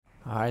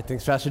All right,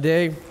 thanks, Pastor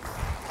Dave.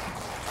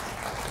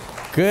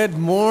 Good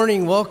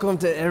morning. Welcome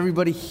to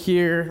everybody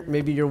here.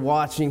 Maybe you're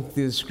watching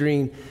through the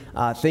screen.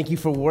 Thank you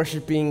for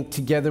worshiping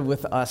together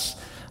with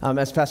us.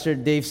 As Pastor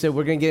Dave said,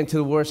 we're going to get into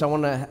the words. I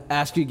want to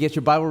ask you to get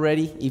your Bible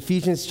ready.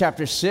 Ephesians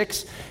chapter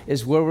 6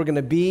 is where we're going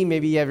to be.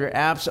 Maybe you have your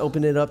apps.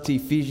 Open it up to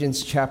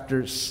Ephesians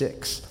chapter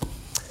 6.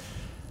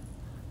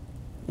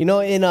 You know,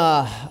 in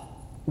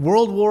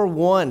World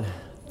War I,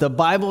 the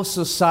Bible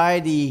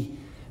Society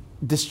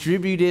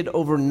distributed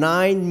over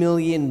 9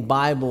 million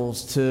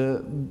Bibles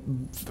to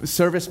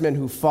servicemen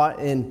who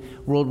fought in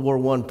World War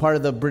I, part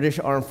of the British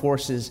Armed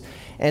Forces.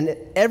 And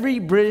every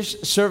British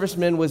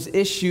serviceman was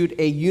issued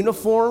a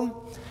uniform,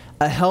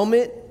 a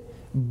helmet,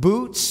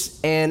 boots,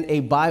 and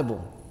a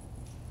Bible.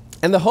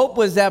 And the hope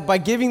was that by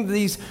giving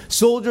these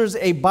soldiers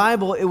a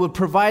Bible, it would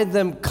provide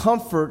them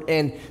comfort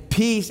and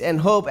peace and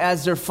hope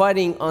as they're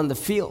fighting on the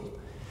field.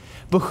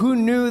 But who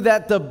knew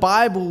that the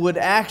Bible would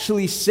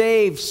actually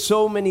save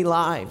so many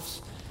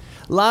lives?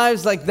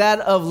 Lives like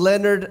that of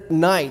Leonard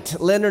Knight.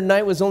 Leonard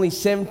Knight was only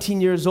 17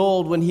 years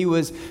old when he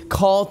was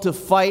called to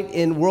fight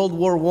in World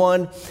War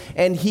I,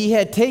 and he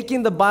had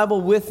taken the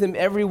Bible with him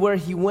everywhere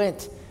he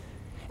went.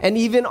 And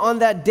even on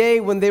that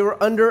day when they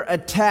were under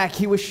attack,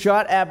 he was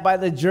shot at by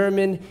the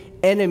German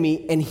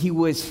enemy, and he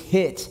was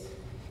hit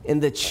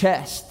in the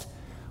chest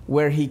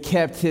where he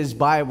kept his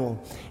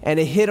Bible. And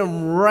it hit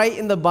him right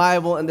in the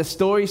Bible, and the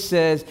story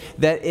says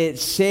that it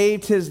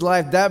saved his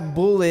life. That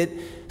bullet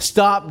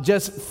stopped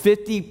just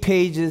 50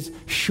 pages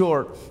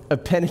short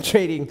of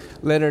penetrating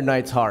Leonard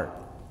Knight's heart.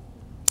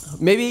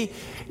 Maybe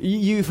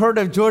you've heard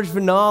of George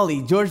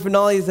Venali. George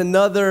Venali is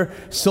another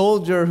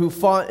soldier who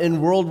fought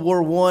in World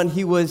War I.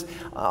 He was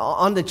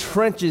on the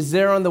trenches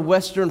there on the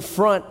Western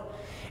Front,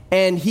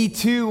 and he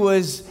too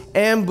was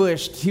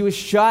ambushed. He was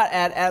shot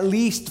at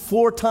least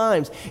 4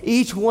 times,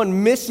 each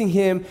one missing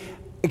him,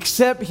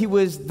 except he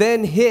was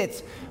then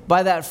hit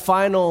by that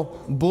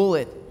final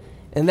bullet.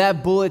 And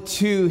that bullet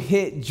too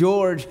hit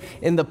George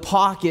in the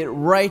pocket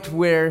right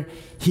where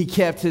he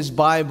kept his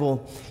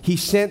Bible. He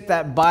sent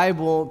that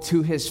Bible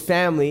to his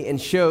family and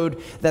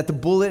showed that the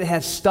bullet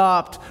had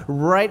stopped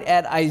right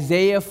at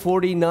Isaiah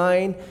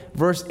 49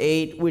 verse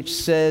 8, which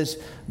says,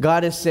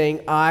 God is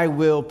saying, I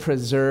will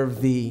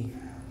preserve thee.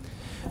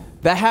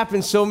 That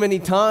happened so many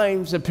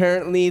times,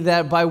 apparently,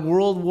 that by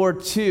World War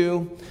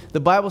II, the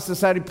Bible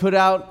Society put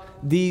out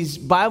these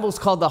Bibles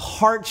called the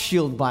Heart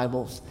Shield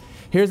Bibles.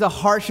 Here's a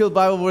Heart Shield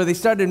Bible where they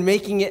started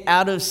making it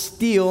out of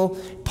steel,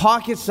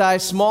 pocket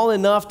size, small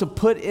enough to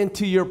put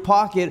into your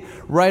pocket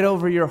right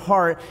over your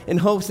heart in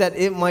hopes that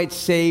it might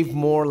save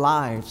more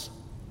lives.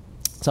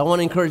 So I want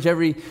to encourage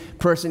every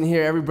person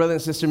here, every brother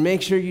and sister,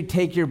 make sure you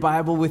take your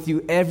Bible with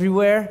you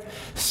everywhere.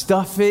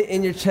 Stuff it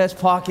in your chest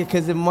pocket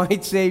because it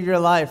might save your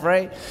life,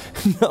 right?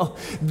 No,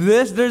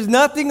 there's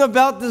nothing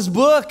about this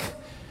book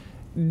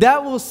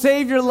that will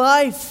save your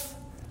life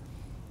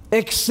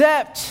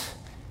except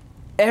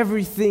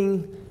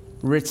everything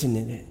written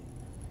in it.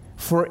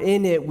 For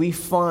in it we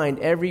find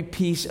every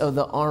piece of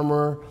the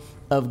armor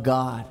of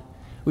God.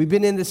 We've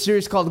been in this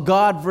series called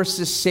God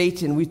versus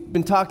Satan. We've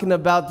been talking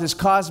about this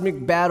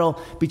cosmic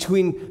battle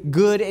between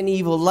good and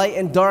evil, light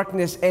and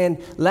darkness. And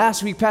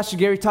last week, Pastor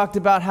Gary talked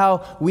about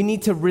how we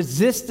need to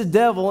resist the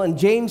devil. And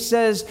James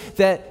says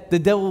that the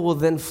devil will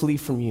then flee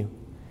from you.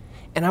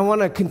 And I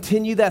want to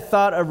continue that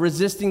thought of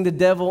resisting the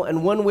devil.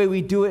 And one way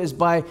we do it is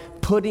by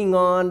putting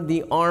on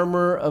the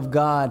armor of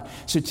God.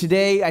 So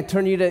today, I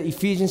turn you to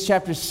Ephesians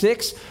chapter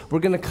 6.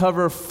 We're going to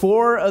cover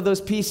 4 of those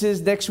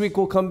pieces. Next week,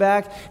 we'll come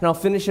back, and I'll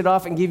finish it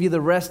off and give you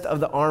the rest of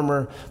the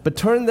armor. But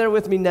turn there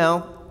with me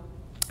now.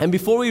 And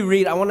before we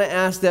read, I want to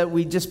ask that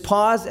we just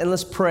pause and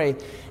let's pray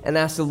and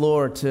ask the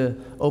Lord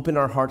to open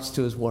our hearts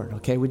to His Word.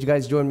 Okay, would you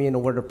guys join me in a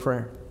word of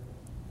prayer?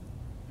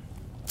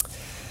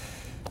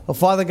 Oh,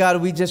 Father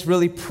God, we just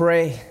really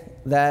pray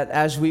that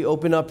as we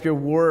open up your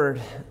word,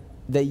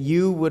 that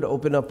you would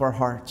open up our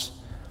hearts.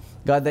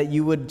 God, that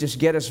you would just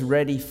get us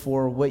ready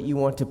for what you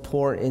want to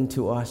pour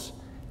into us.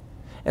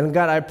 And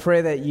God, I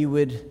pray that you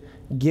would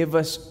give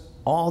us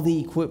all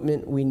the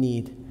equipment we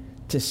need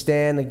to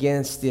stand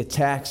against the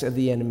attacks of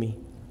the enemy.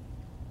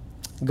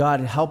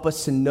 God, help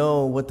us to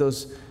know what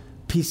those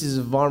pieces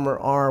of armor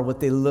are, what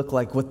they look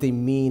like, what they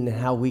mean, and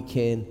how we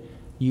can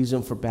use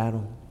them for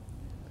battle.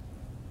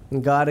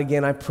 And God,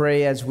 again, I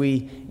pray as we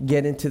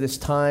get into this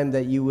time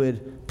that you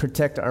would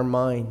protect our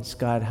minds.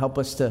 God, help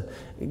us to,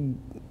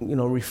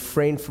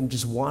 refrain from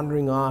just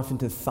wandering off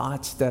into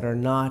thoughts that are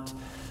not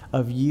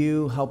of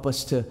you. Help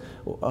us to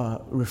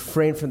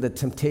refrain from the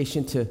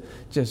temptation to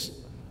just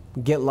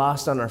get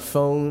lost on our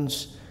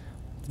phones,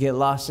 get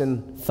lost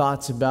in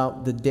thoughts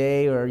about the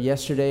day or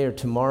yesterday or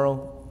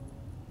tomorrow.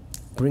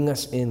 Bring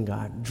us in,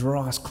 God.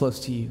 Draw us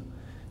close to you.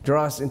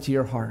 Draw us into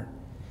your heart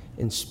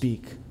and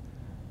speak.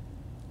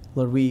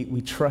 Lord,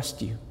 we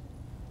trust you.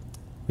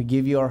 We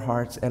give you our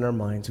hearts and our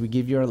minds. We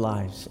give you our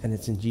lives. And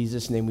it's in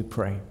Jesus' name we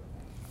pray.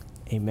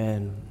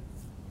 Amen.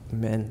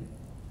 Amen.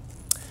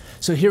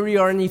 So here we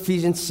are in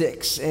Ephesians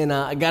 6. And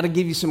I got to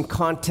give you some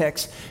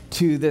context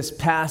to this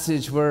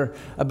passage we're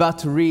about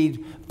to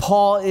read.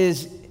 Paul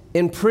is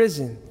in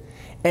prison.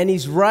 And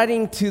he's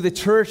writing to the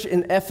church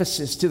in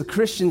Ephesus, to the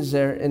Christians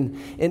there in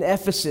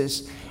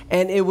Ephesus.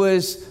 And it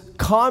was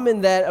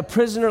common that a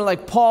prisoner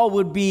like Paul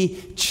would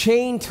be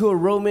chained to a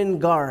Roman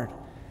guard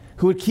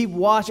who would keep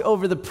watch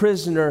over the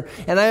prisoner.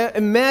 And I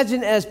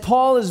imagine as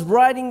Paul is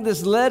writing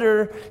this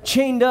letter,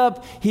 chained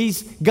up,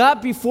 he's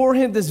got before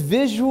him this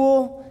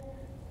visual,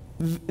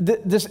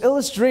 this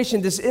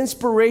illustration, this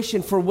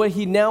inspiration for what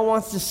he now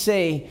wants to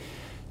say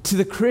to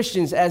the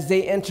Christians as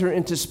they enter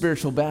into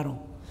spiritual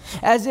battle.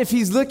 As if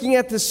he's looking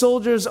at the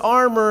soldier's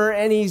armor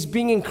and he's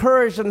being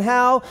encouraged on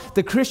how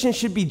the Christians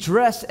should be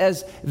dressed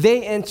as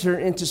they enter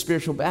into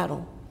spiritual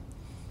battle.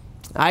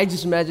 I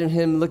just imagine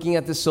him looking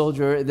at the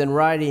soldier and then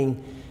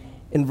writing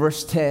in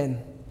verse 10,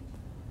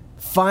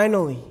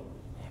 "Finally,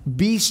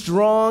 be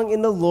strong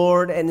in the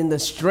Lord and in the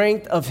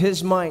strength of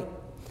his might.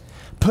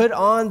 Put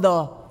on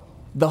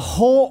the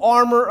whole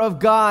armor of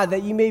God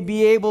that you may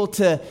be able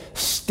to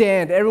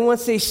stand." Everyone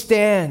say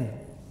stand.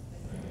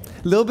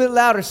 A little bit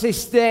louder, say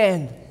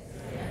stand.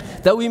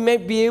 That we may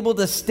be able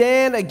to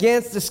stand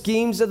against the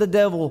schemes of the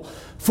devil.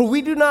 For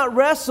we do not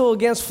wrestle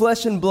against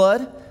flesh and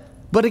blood,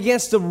 but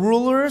against the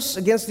rulers,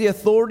 against the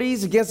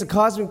authorities, against the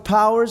cosmic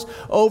powers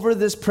over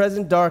this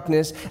present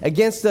darkness,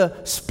 against the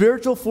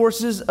spiritual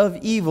forces of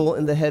evil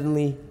in the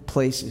heavenly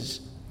places.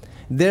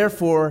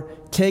 Therefore,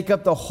 take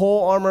up the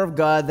whole armor of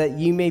God that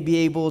you may be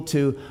able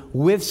to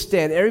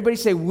withstand. Everybody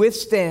say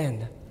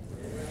withstand.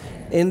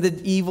 In the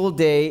evil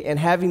day, and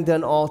having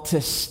done all,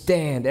 to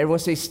stand. Everyone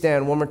say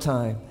stand one more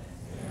time.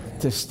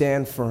 To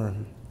stand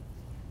firm.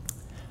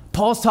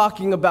 Paul's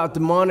talking about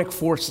demonic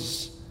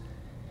forces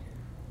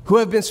who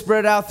have been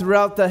spread out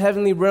throughout the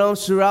heavenly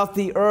realms, throughout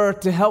the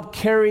earth, to help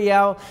carry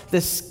out the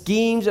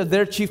schemes of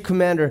their chief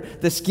commander,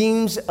 the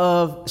schemes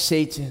of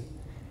Satan.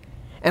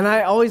 And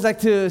I always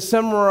like to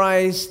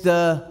summarize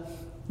the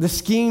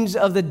schemes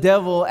of the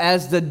devil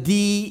as the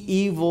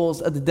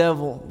D-evils of the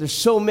devil. There's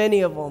so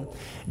many of them.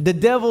 The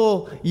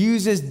devil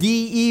uses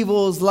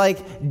D-evils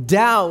like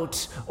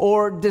doubt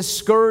or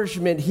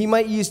discouragement. He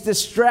might use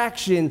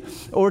distraction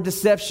or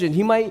deception.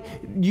 He might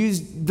use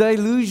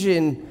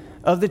delusion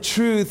of the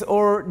truth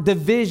or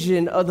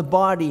division of the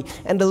body.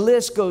 And the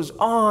list goes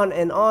on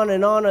and on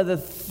and on of the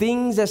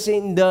things that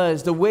Satan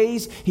does, the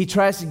ways he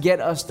tries to get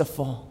us to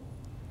fall.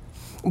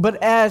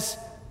 But as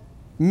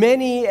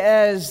many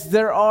as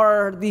there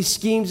are these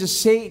schemes of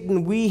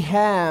Satan, we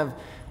have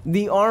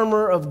the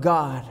armor of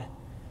God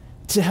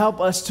to help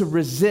us to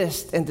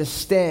resist and to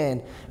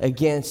stand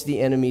against the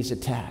enemy's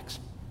attacks.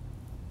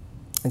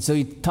 And so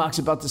he talks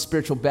about the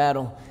spiritual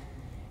battle,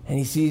 and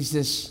he sees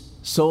this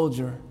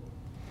soldier,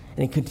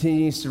 and he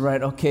continues to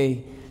write,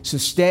 okay, so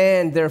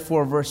stand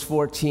therefore, verse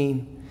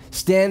 14,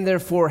 stand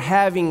therefore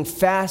having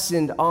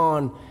fastened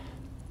on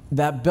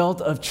that belt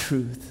of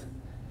truth.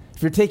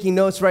 If you're taking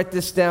notes, write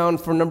this down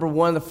for number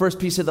one, the first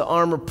piece of the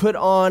armor, put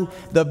on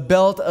the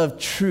belt of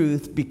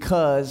truth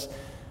because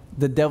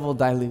the devil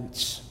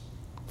dilutes.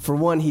 For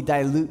one, he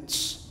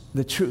dilutes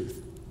the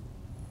truth.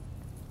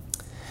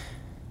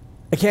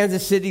 A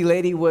Kansas City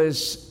lady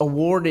was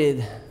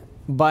awarded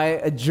by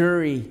a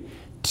jury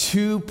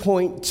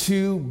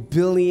 $2.2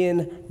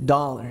 billion.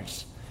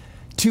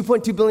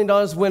 $2.2 billion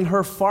when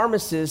her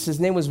pharmacist, his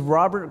name was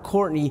Robert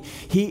Courtney,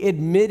 he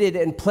admitted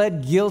and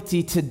pled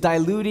guilty to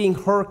diluting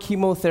her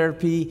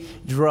chemotherapy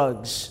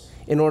drugs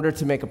in order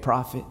to make a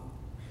profit.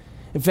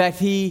 In fact,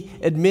 he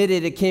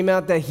admitted, it came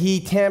out that he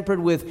tampered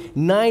with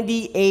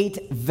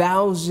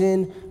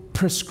 98,000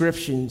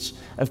 prescriptions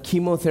of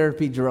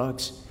chemotherapy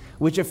drugs,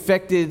 which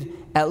affected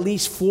at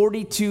least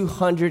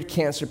 4,200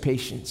 cancer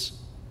patients.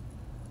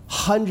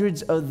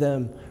 Hundreds of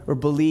them were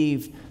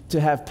believed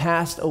to have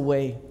passed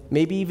away,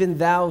 maybe even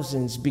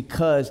thousands,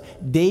 because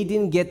they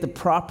didn't get the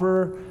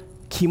proper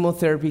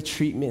chemotherapy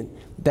treatment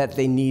that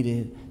they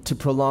needed to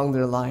prolong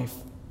their life.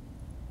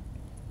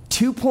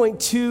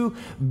 $2.2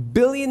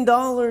 billion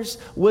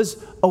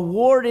was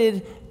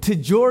awarded to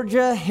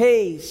Georgia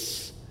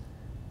Hayes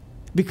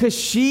because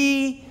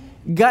she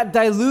got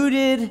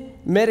diluted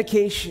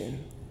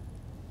medication.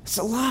 It's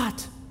a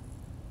lot.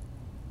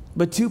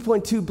 But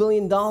 $2.2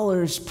 billion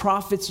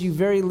profits you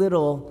very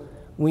little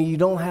when you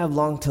don't have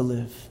long to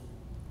live.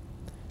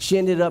 She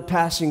ended up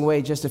passing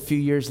away just a few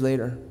years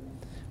later.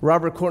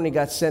 Robert Courtney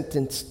got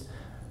sentenced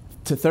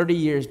to 30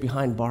 years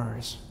behind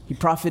bars. He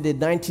profited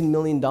 $19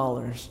 million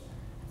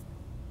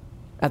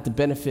at the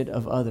benefit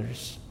of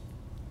others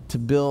to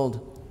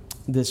build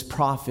this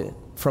profit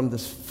from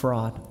this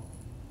fraud.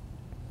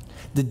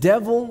 The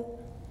devil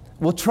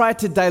will try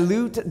to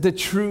dilute the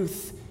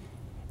truth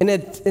in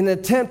an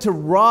attempt to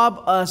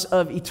rob us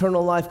of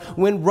eternal life.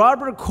 When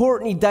Robert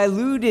Courtney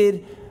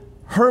diluted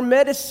her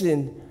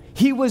medicine,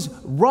 he was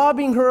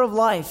robbing her of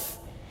life.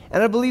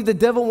 And I believe the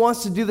devil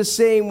wants to do the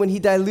same when he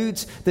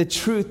dilutes the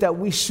truth that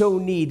we so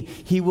need.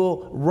 He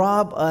will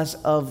rob us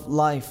of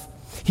life.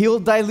 He will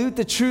dilute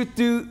the truth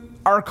through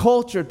our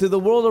culture, through the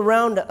world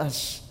around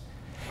us.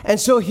 And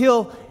so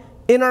he'll,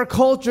 in our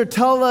culture,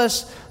 tell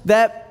us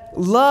that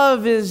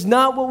love is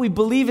not what we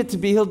believe it to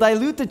be. He'll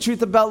dilute the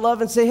truth about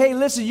love and say, hey,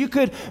 listen, you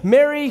could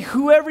marry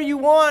whoever you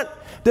want,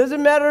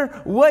 Doesn't matter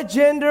what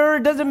gender,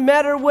 doesn't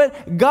matter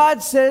what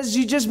God says,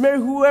 you just marry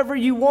whoever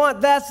you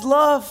want. That's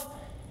love.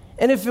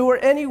 And if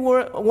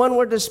anyone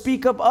were to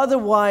speak up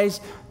otherwise,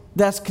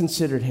 that's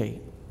considered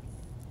hate.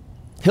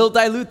 He'll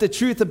dilute the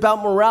truth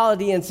about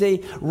morality and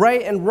say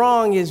right and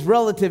wrong is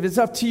relative. It's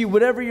up to you.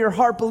 Whatever your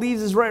heart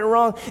believes is right and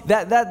wrong,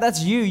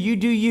 that's you. You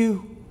do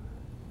you.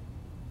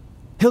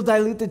 He'll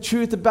dilute the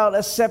truth about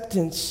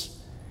acceptance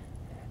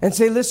and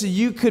say, listen,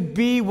 you could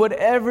be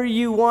whatever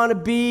you want to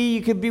be.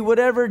 You could be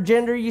whatever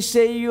gender you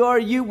say you are.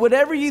 You,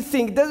 whatever you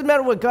think. It doesn't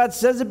matter what God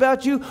says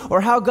about you or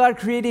how God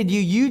created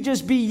you. You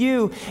just be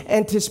you.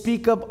 And to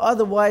speak up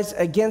otherwise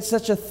against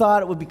such a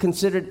thought, it would be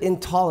considered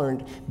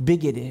intolerant,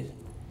 bigoted,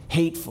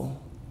 hateful.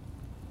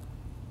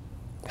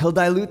 He'll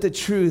dilute the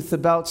truth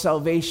about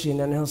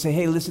salvation, and he'll say,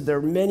 hey, listen, there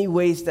are many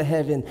ways to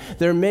heaven.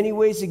 There are many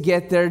ways to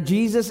get there.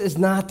 Jesus is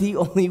not the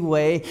only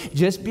way.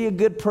 Just be a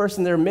good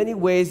person. There are many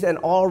ways, and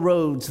all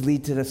roads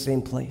lead to the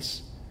same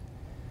place.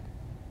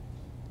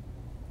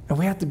 And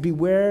we have to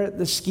beware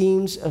the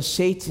schemes of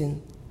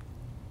Satan,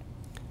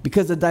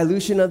 because the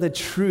dilution of the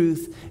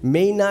truth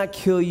may not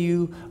kill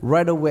you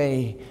right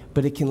away,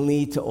 but it can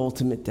lead to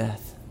ultimate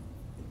death.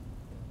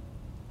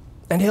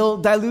 And he'll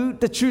dilute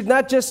the truth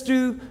not just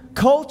through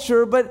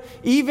culture, but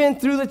even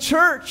through the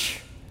church.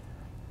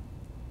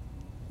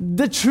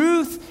 The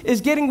truth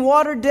is getting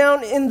watered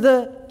down in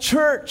the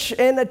church,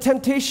 and a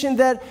temptation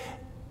that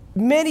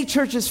many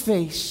churches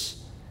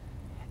face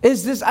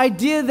is this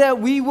idea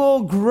that we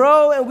will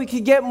grow and we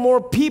can get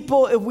more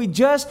people if we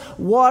just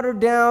water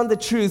down the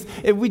truth.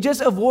 If we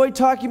just avoid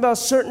talking about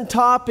certain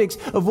topics,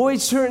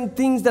 avoid certain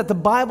things that the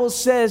Bible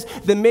says,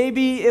 then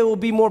maybe it will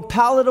be more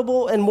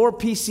palatable and more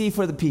PC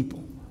for the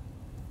people.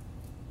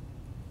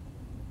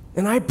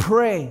 And I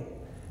pray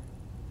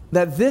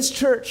that this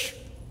church,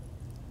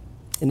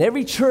 and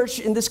every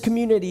church in this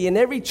community, and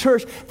every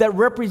church that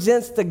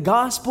represents the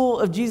gospel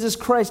of Jesus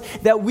Christ,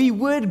 that we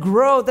would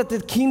grow, that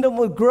the kingdom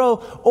would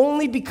grow,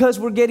 only because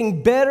we're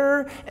getting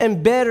better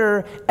and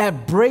better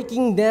at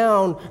breaking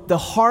down the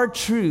hard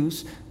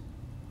truths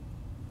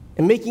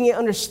and making it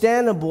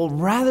understandable,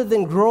 rather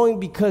than growing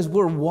because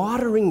we're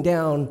watering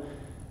down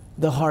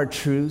the hard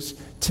truths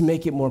to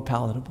make it more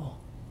palatable.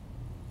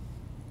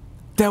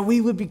 That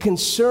we would be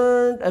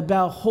concerned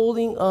about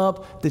holding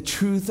up the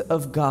truth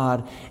of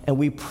God, and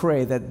we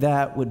pray that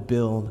that would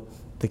build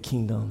the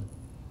kingdom.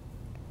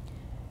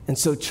 And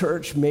so,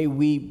 church, may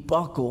we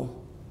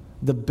buckle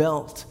the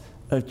belt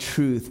of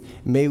truth.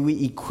 May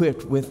we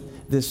equip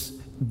with this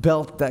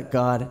belt that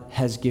God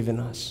has given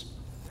us.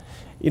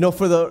 You know,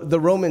 for the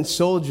Roman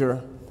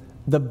soldier,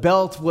 the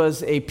belt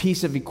was a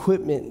piece of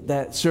equipment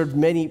that served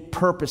many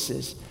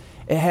purposes.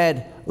 It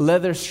had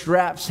leather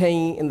straps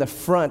hanging in the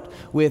front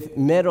with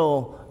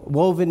metal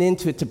woven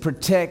into it to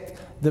protect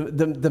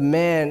the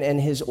man and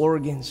his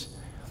organs.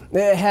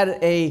 It had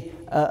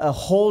a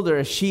holder,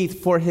 a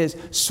sheath for his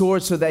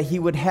sword, so that he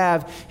would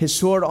have his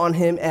sword on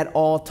him at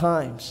all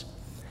times.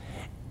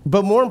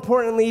 But more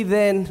importantly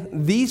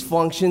than these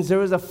functions, there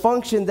was a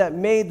function that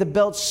made the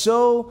belt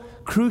so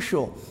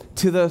crucial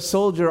to the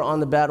soldier on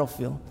the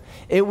battlefield.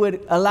 It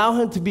would allow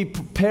him to be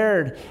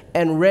prepared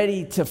and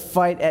ready to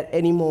fight at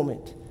any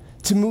moment,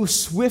 to move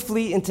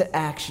swiftly into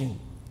action.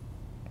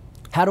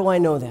 How do I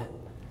know that?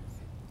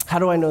 How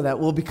do I know that?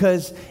 Well,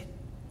 because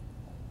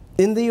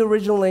in the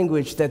original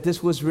language that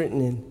this was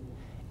written in,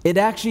 it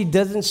actually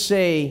doesn't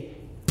say,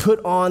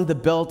 put on the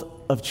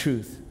belt of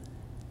truth.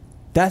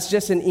 That's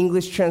just an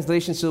English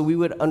translation, so we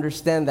would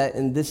understand that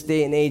in this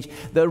day and age.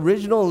 The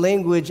original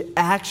language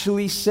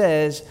actually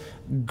says,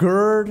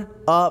 gird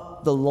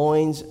up the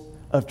loins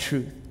of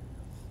truth.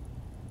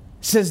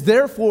 It says,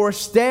 therefore,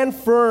 stand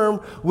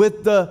firm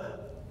with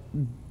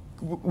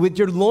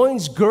your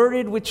loins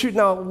girded with truth.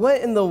 Now,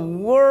 what in the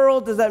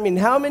world does that mean?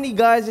 How many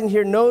guys in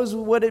here knows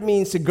what it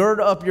means to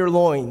gird up your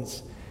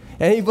loins?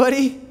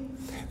 Anybody?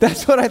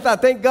 That's what I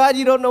thought. Thank God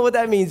you don't know what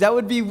that means. That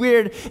would be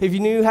weird if you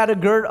knew how to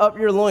gird up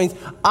your loins.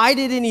 I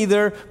didn't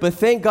either, but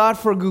thank God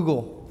for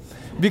Google.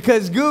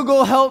 Because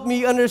Google helped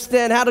me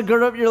understand how to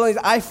gird up your loins.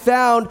 I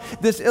found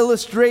this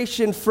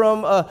illustration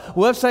from a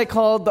website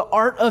called The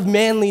Art of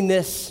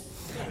Manliness.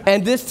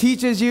 And this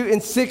teaches you in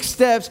 6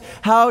 steps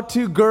how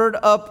to gird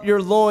up your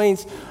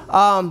loins.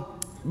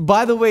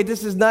 By the way,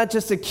 this is not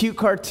just a cute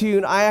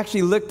cartoon. I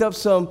actually looked up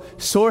some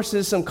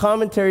sources, some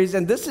commentaries,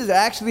 and this is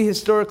actually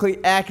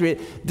historically accurate.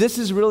 This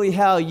is really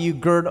how you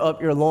gird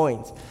up your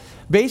loins.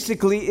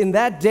 Basically, in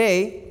that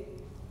day,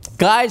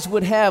 guys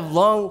would have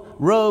long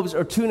robes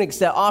or tunics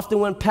that often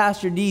went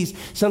past your knees,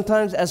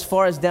 sometimes as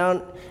far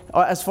down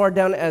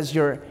as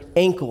your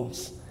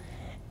ankles.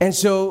 And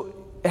so,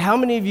 how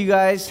many of you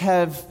guys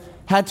have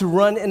had to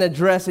run in a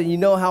dress, and you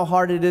know how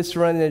hard it is to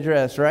run in a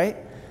dress, right?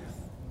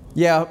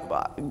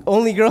 Yeah,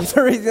 only girls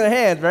are raising their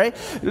hands, right?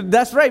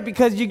 That's right,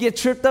 because you get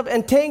tripped up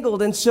and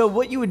tangled. And so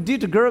what you would do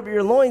to gird up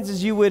your loins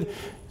is you would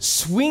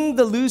swing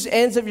the loose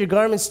ends of your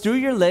garments through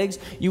your legs,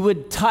 you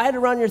would tie it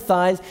around your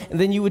thighs, and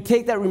then you would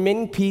take that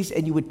remaining piece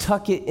and you would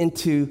tuck it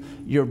into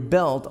your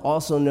belt,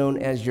 also known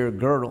as your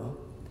girdle.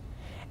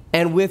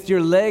 And with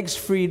your legs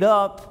freed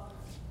up,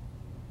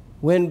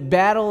 When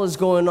battle is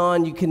going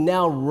on, you can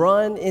now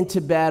run into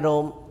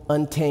battle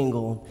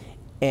untangled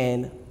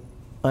and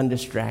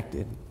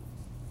undistracted.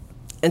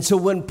 And so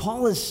when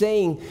Paul is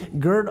saying,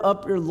 gird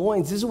up your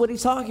loins, this is what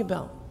he's talking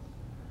about.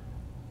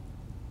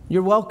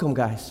 You're welcome,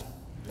 guys.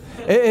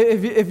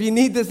 If you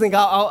need this thing,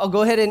 I'll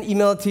go ahead and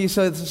email it to you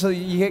so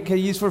you can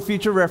use for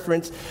future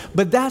reference.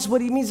 But that's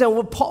what he means. And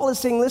what Paul is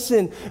saying,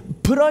 listen,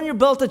 put on your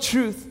belt of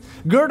truth.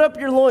 Gird up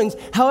your loins.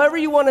 However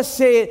you want to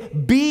say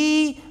it,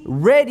 be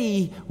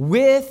ready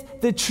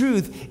with the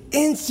truth.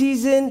 In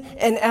season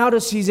and out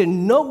of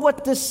season. Know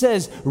what this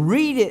says.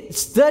 Read it,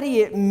 study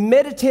it,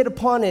 meditate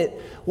upon it.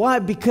 Why?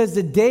 Because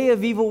the day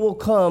of evil will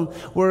come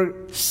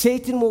where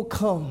Satan will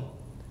come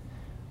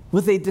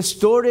with a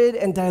distorted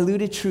and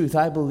diluted truth,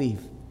 I believe.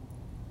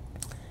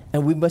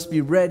 And we must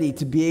be ready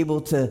to be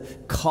able to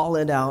call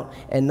it out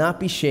and not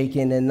be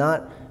shaken and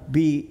not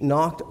be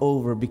knocked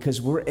over because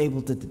we're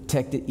able to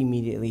detect it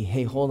immediately.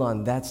 Hey, hold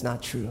on, that's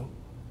not true.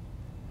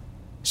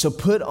 So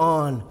put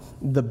on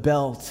the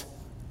belt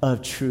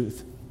of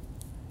truth.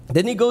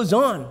 Then he goes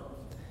on.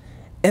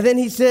 And then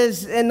he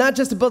says, and not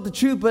just the belt of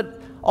truth,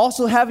 but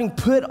also having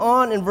put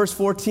on, in verse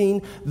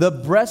 14, the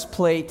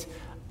breastplate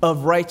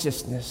of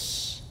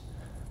righteousness.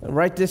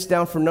 Write this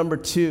down for number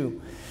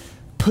 2.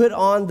 Put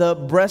on the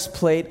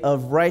breastplate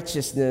of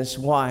righteousness.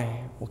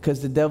 Why?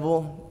 Because the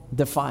devil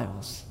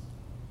defiles.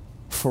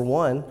 For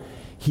one,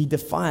 he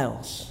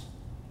defiles.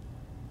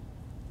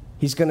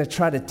 He's going to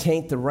try to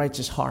taint the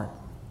righteous heart.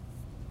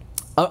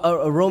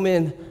 A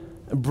Roman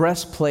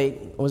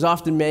breastplate was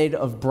often made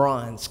of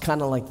bronze,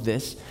 kind of like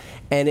this,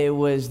 and it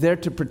was there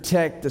to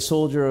protect the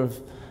soldier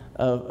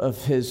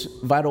of his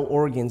vital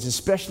organs,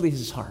 especially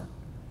his heart.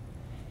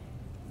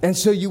 And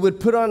so you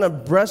would put on a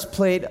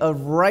breastplate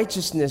of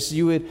righteousness.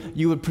 You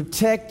would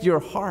protect your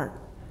heart.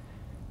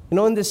 You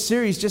know, in this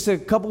series, just a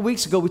couple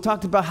weeks ago, we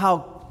talked about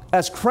how,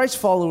 as Christ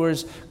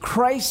followers,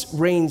 Christ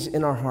reigns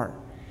in our heart.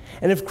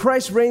 And if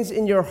Christ reigns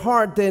in your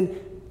heart,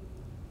 then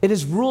it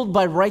is ruled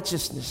by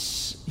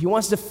righteousness. He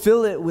wants to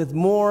fill it with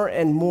more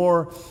and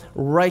more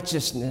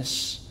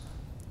righteousness.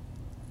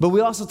 But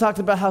we also talked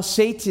about how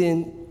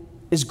Satan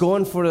is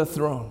going for the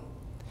throne.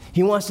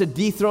 He wants to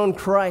dethrone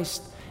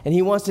Christ. And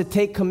he wants to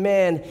take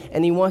command,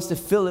 and he wants to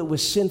fill it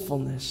with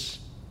sinfulness.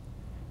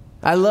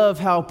 I love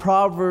how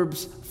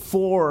Proverbs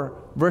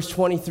 4, verse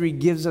 23,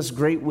 gives us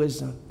great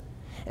wisdom.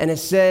 And it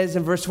says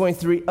in verse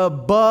 23,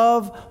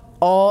 above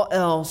all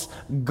else,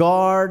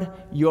 guard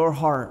your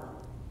heart,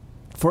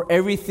 for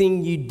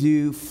everything you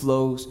do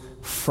flows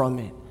from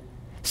it.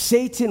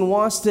 Satan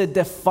wants to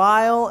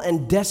defile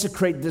and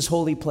desecrate this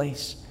holy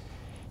place.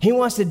 He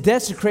wants to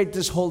desecrate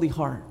this holy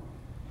heart.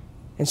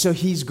 And so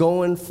he's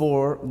going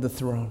for the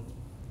throne.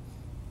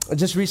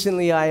 Just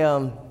recently,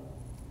 I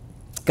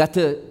got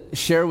to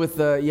share with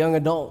the young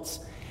adults,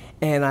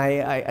 and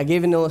I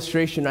gave an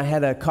illustration. I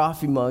had a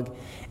coffee mug,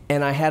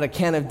 and I had a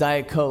can of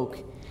Diet Coke,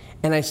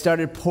 and I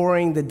started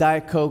pouring the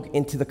Diet Coke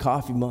into the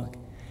coffee mug.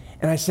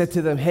 And I said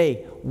to them,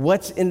 hey,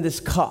 what's in this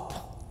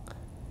cup?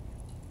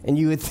 And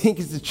you would think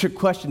it's a trick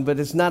question, but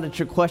it's not a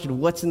trick question.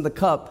 What's in the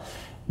cup?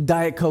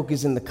 Diet Coke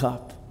is in the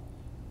cup.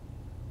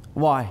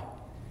 Why?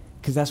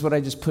 Because that's what I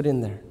just put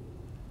in there.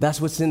 That's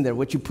what's in there.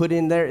 What you put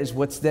in there is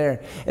what's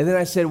there. And then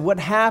I said, what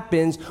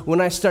happens when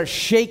I start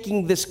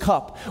shaking this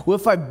cup? What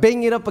if I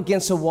bang it up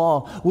against a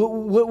wall?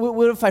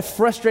 What if I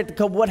frustrate the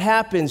cup? What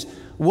happens?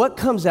 What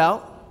comes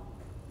out?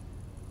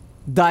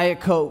 Diet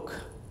Coke.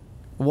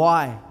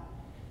 Why?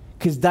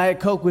 Because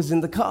Diet Coke was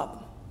in the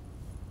cup.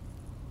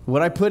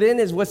 What I put in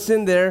is what's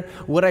in there.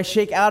 What I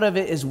shake out of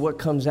it is what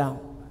comes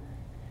out.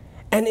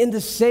 And in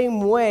the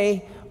same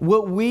way,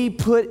 what we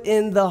put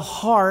in the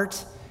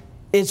heart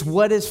is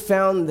what is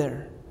found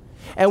there.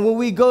 And when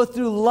we go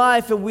through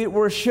life and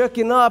we're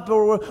shooken up,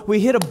 or we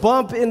hit a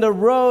bump in the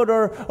road,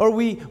 or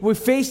we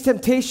face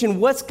temptation,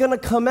 what's going to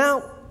come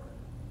out?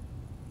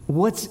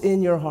 What's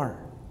in your heart?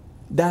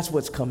 That's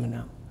what's coming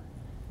out.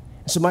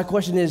 So my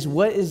question is,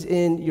 what is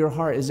in your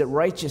heart? Is it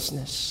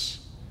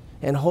righteousness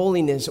and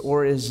holiness,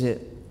 or is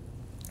it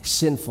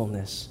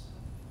sinfulness?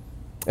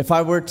 If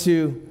I were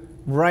to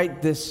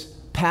write this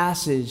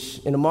passage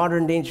in a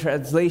modern day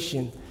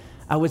translation,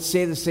 I would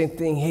say the same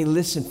thing. Hey,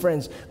 listen,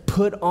 friends,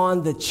 put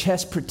on the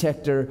chest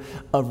protector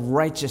of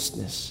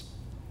righteousness,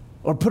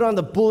 or put on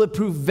the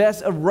bulletproof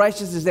vest of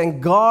righteousness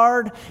and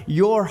guard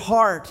your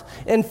heart.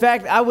 In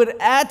fact, I would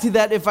add to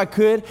that if I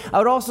could. I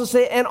would also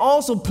say, and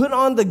also put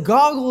on the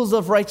goggles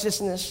of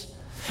righteousness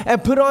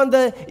and put on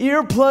the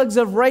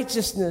earplugs of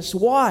righteousness.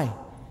 Why?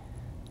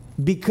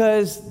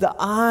 Because the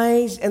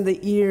eyes and the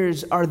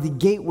ears are the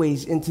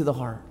gateways into the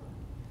heart.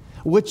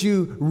 What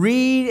you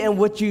read and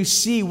what you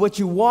see, what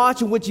you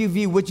watch and what you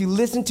view, what you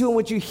listen to and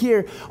what you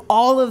hear,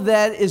 all of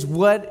that is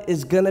what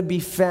is going to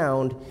be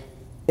found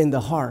in the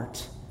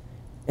heart.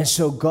 And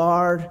so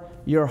guard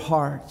your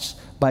hearts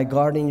by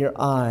guarding your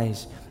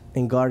eyes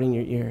and guarding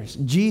your ears.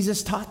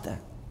 Jesus taught that.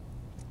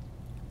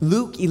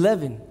 Luke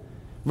 11,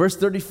 verse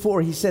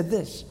 34, he said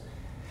this.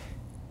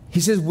 He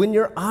says, when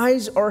your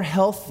eyes are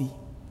healthy,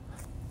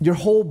 your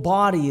whole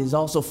body is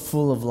also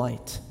full of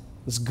light.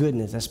 That's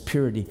goodness. That's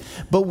purity.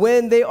 But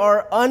when they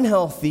are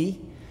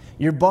unhealthy,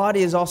 your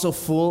body is also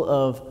full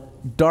of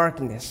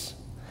darkness.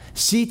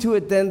 See to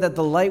it then that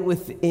the light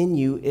within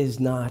you is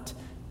not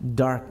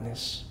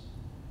darkness.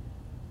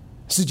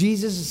 So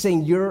Jesus is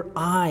saying your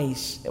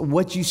eyes,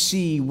 what you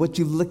see, what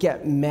you look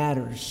at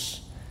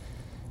matters.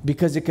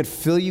 Because it could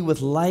fill you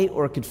with light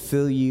or it could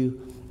fill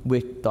you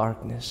with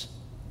darkness.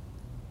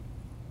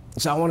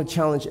 So I want to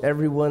challenge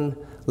everyone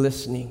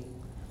listening.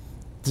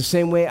 The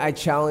same way I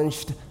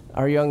challenged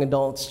our young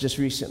adults just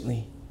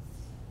recently.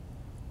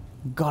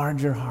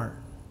 Guard your heart.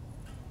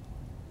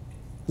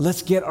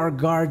 Let's get our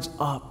guards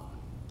up.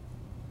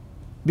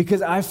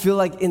 Because I feel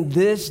like in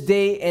this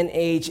day and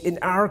age, in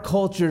our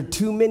culture,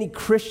 too many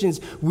Christians,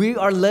 we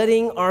are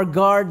letting our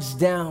guards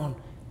down.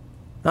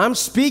 I'm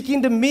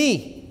speaking to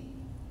me.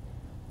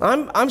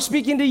 I'm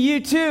speaking to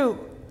you too.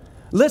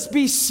 Let's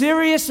be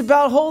serious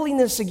about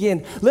holiness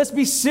again. Let's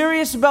be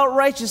serious about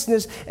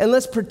righteousness, and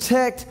let's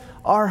protect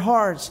our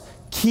hearts.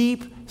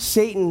 Keep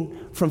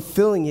Satan from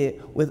filling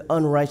it with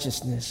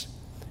unrighteousness.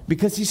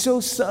 Because he's so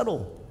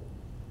subtle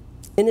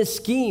in his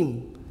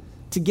scheme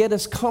to get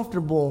us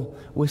comfortable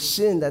with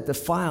sin that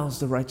defiles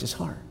the righteous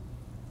heart.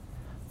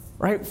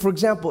 Right? For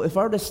example, if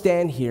I were to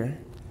stand here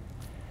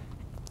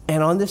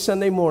and on this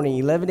Sunday morning,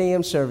 11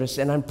 a.m. service,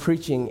 and I'm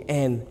preaching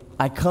and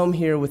I come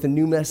here with a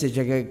new message,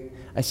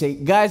 I say,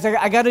 guys,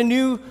 I got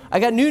new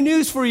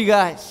news for you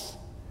guys.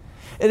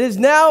 It is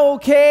now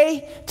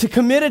okay to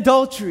commit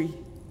adultery.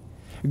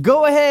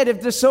 Go ahead.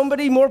 If there's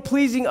somebody more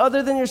pleasing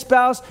other than your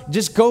spouse,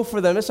 just go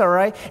for them. It's all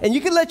right. And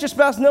you can let your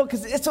spouse know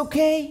because it's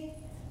okay.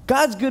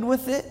 God's good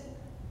with it.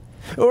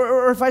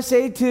 Or if I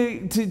say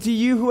to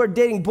you who are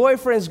dating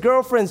boyfriends,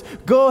 girlfriends,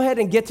 go ahead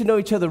and get to know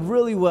each other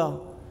really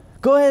well.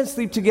 Go ahead and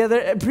sleep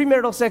together.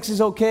 Premarital sex is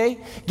okay.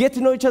 Get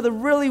to know each other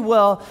really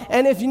well.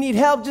 And if you need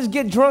help, just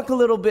get drunk a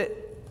little bit.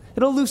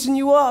 It'll loosen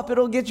you up.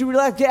 It'll get you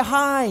relaxed. Get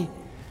high.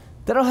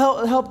 That'll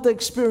help the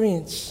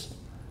experience.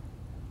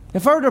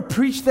 If I were to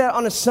preach that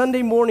on a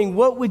Sunday morning,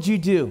 what would you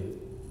do?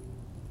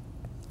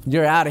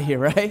 You're out of here,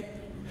 right?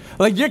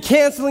 Like, you're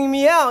canceling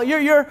me out.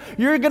 You're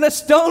going to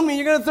stone me.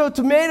 You're going to throw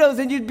tomatoes,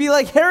 and you'd be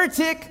like,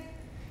 heretic.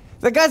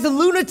 That guy's a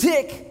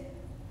lunatic.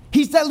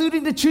 He's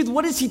diluting the truth.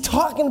 What is he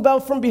talking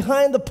about from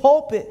behind the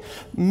pulpit?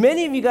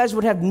 Many of you guys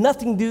would have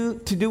nothing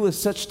to do with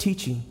such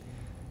teaching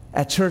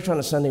at church on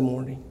a Sunday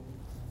morning.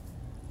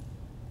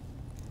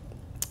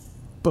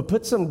 But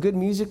put some good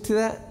music to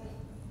that,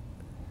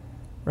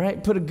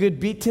 right? Put a good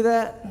beat to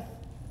that.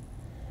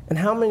 And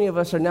how many of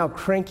us are now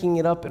cranking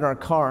it up in our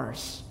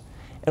cars?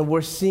 And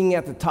we're singing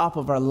at the top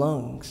of our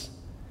lungs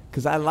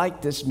because I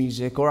like this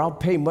music, or I'll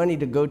pay money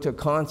to go to a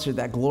concert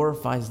that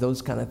glorifies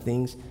those kind of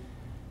things.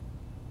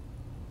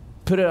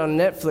 Put it on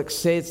Netflix,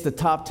 say it's the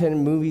top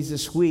 10 movies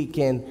this week,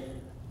 and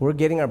we're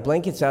getting our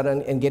blankets out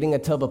and getting a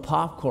tub of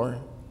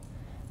popcorn.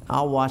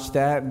 I'll watch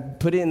that,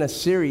 put it in a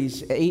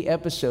series, 8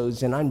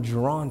 episodes, and I'm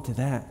drawn to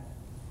that.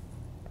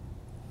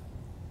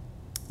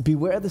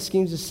 Beware the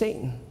schemes of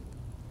Satan,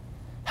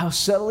 how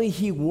subtly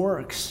he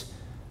works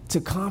to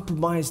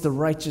compromise the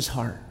righteous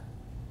heart.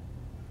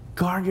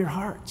 Guard your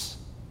hearts.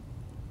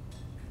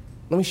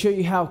 Let me show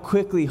you how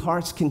quickly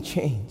hearts can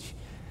change.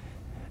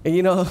 And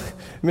you know,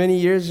 many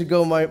years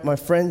ago, my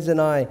friends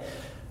and I,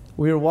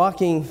 we were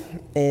walking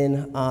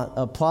in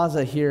a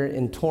plaza here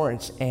in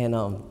Torrance, and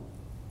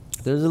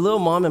there was a little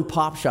mom and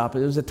pop shop.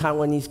 It was a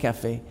Taiwanese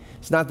cafe.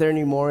 It's not there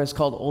anymore. It's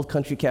called Old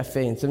Country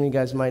Cafe, and some of you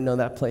guys might know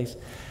that place.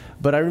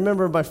 But I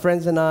remember my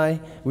friends and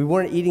I, we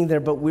weren't eating there,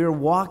 but we were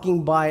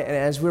walking by, and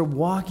as we were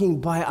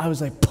walking by, I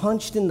was like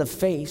punched in the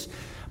face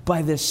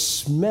by this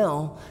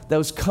smell that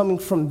was coming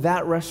from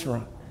that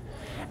restaurant.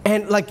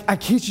 And like, I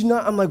kid you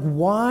not, I'm like,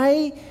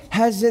 why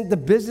hasn't the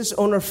business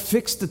owner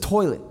fixed the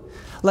toilet?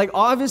 Like,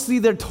 obviously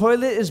their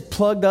toilet is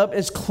plugged up,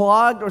 it's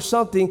clogged or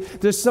something.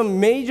 There's some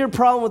major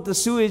problem with the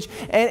sewage,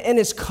 and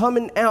it's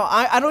coming out.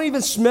 I don't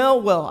even smell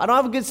well. I don't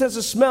have a good sense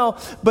of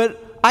smell,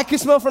 but I can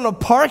smell from a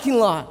parking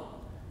lot.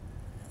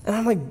 And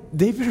I'm like,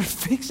 they better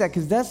fix that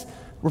because that's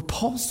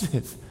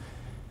repulsive.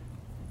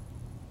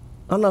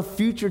 On a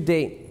future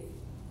date,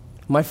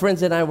 my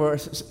friends and I were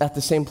at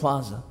the same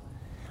plaza.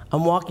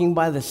 I'm walking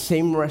by the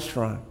same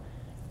restaurant.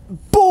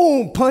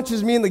 Boom!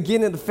 Punches me in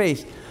the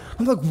face.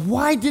 I'm like,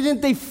 why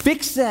didn't they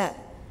fix that?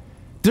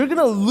 They're going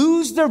to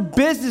lose their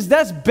business.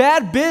 That's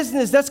bad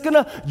business. That's going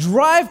to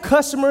drive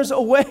customers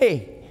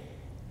away.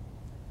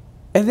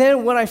 And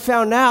then what I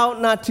found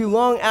out not too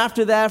long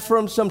after that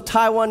from some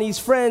Taiwanese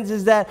friends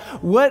is that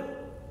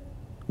what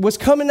was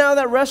coming out of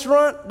that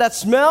restaurant, that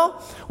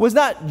smell, was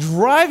not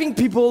driving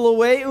people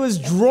away. It was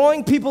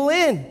drawing people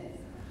in.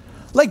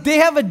 Like, they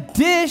have a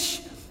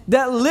dish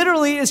that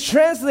literally is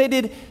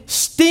translated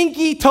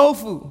stinky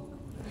tofu.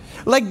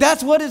 Like,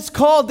 that's what it's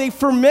called. They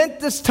ferment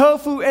this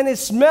tofu, and it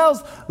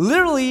smells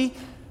literally,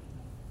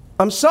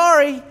 I'm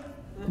sorry,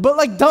 but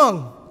like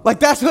dung. Like,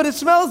 that's what it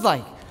smells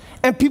like.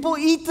 And people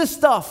eat this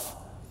stuff.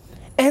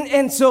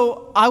 And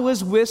so I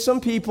was with some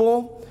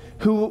people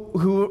who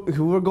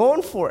were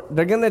going for it.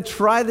 They're going to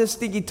try this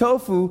stinky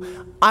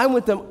tofu. I'm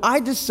with them.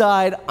 I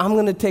decide I'm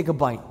going to take a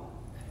bite.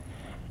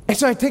 And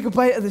so I take a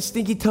bite of the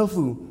stinky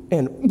tofu,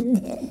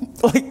 and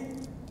like,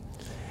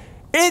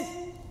 it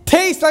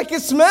tastes like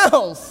it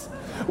smells.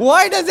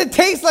 Why does it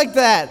taste like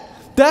that?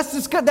 That's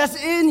disgusting.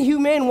 That's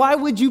inhumane. Why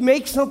would you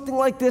make something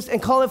like this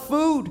and call it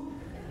food?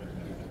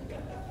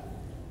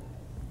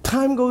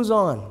 Time goes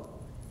on.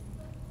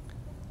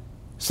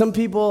 Some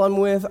people I'm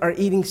with are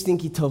eating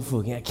stinky tofu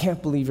again. I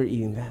can't believe you're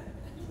eating that.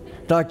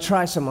 They're like,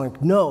 try some. I'm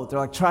like, no. They're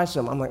like, try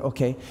some. I'm like,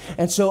 okay.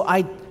 And so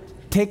I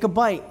take a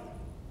bite.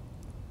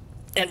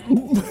 And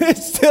it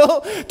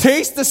still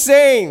tastes the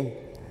same.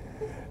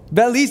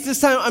 But at least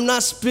this time, I'm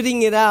not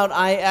spitting it out.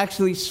 I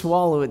actually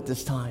swallow it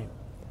this time.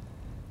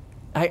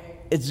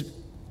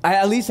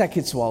 At least I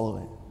could swallow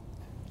it.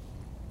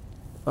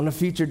 On a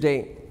future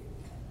date,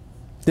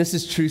 this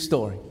is true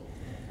story.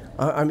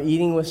 I'm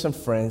eating with some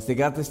friends. They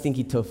got the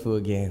stinky tofu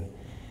again.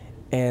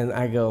 And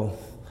I go,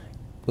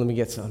 let me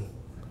get some.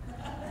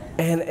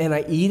 And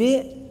I eat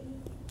it,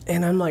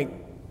 and I'm like,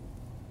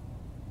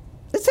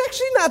 it's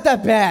actually not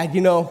that bad,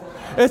 you know.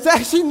 It's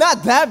actually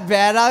not that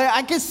bad.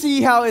 I can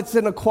see how it's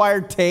an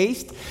acquired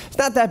taste. It's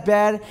not that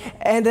bad.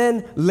 And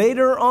then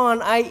later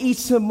on, I eat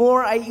some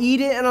more. I eat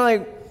it, and I'm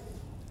like,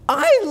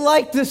 I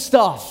like this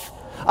stuff.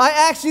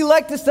 I actually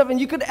like this stuff. And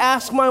you could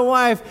ask my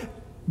wife,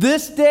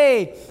 this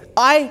day,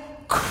 I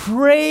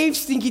crave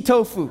stinky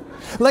tofu.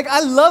 Like, I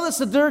love this.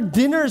 So there are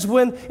dinners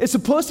when it's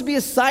supposed to be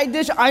a side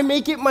dish. I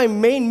make it my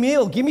main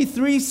meal. Give me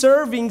 3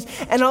 servings,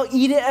 and I'll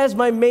eat it as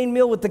my main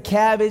meal with the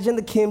cabbage and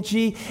the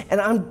kimchi,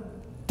 and I'm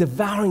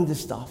devouring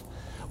this stuff.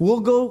 We'll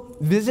go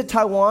visit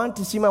Taiwan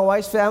to see my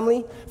wife's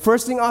family.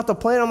 First thing off the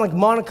plane, I'm like,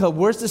 Monica,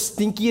 where's the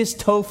stinkiest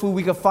tofu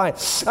we can find?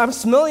 I'm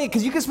smelling it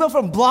because you can smell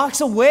from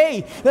blocks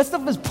away. That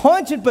stuff is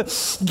pungent, but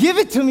give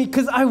it to me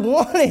because I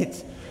want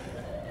it.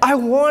 I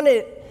want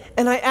it.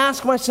 And I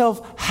ask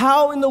myself,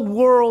 how in the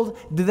world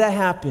did that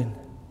happen?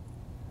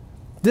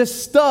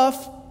 This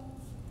stuff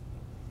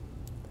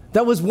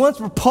that was once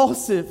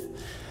repulsive,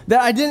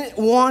 that I didn't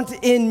want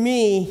in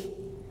me,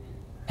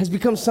 has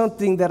become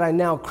something that I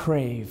now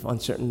crave on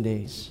certain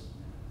days.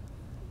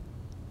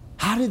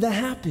 How did that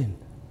happen?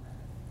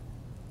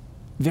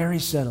 Very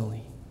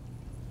subtly.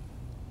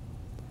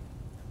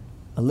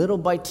 A little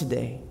bite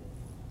today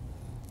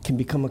can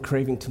become a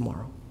craving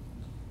tomorrow.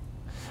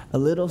 A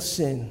little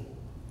sin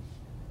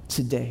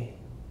today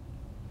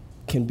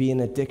can be an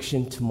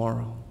addiction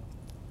tomorrow.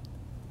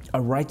 A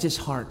righteous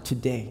heart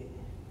today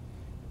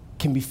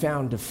can be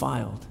found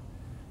defiled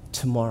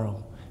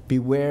tomorrow.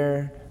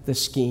 Beware the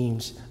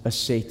schemes of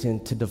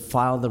Satan to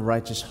defile the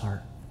righteous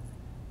heart.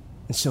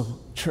 And so,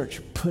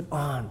 church, put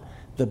on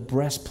the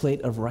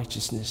breastplate of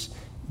righteousness.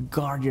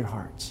 Guard your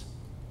hearts.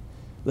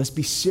 Let's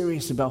be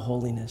serious about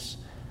holiness.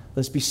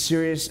 Let's be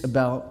serious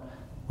about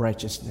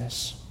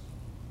righteousness.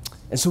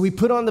 And so we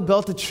put on the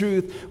belt of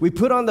truth. We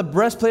put on the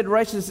breastplate of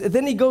righteousness. And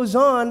then he goes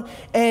on,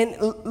 and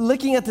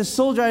looking at the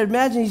soldier, I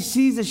imagine he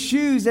sees the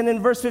shoes. And in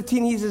verse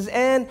 15, he says,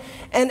 and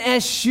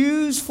as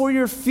shoes for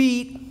your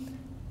feet,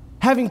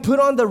 having put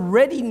on the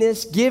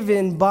readiness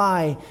given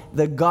by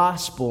the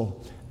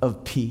gospel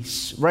of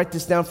peace. Write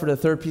this down for the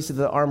third piece of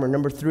the armor.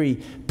 Number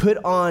 3,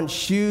 put on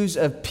shoes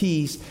of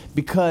peace,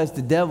 because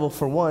the devil,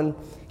 for one,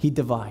 he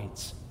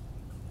divides.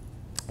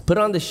 Put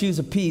on the shoes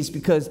of peace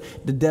because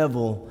the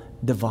devil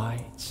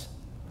divides.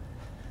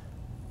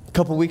 A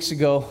couple weeks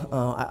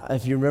ago,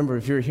 if you remember,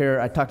 if you were here,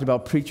 I talked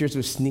about preachers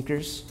with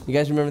sneakers. You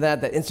guys remember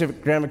that? That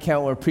Instagram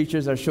account where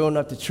preachers are showing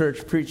up to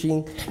church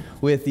preaching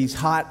with these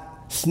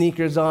hot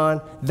sneakers on,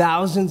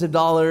 thousands of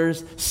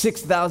dollars,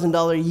 $6,000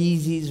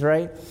 Yeezys,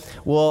 right?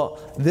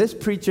 Well, this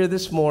preacher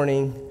this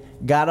morning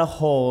got a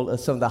hold of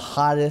some of the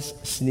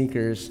hottest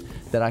sneakers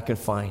that I could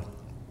find.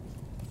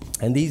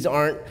 And these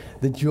aren't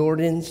the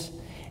Jordans,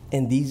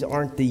 and these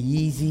aren't the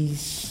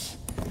Yeezys,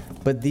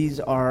 but these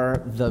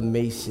are the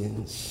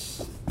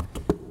Masons,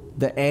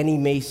 the Annie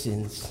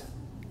Masons.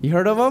 You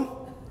heard of them?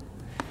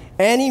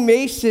 Annie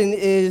Mason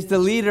is the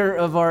leader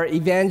of our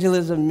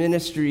evangelism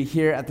ministry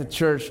here at the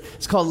church.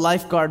 It's called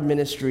Lifeguard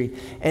Ministry.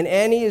 And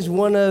Annie is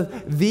one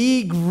of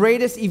the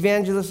greatest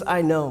evangelists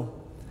I know.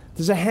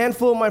 There's a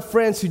handful of my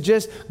friends who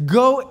just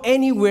go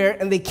anywhere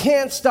and they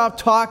can't stop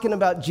talking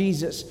about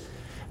Jesus.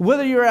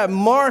 Whether you're at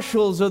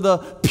Marshall's or the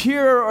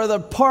Pier or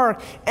the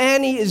park,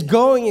 Annie is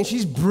going and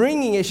she's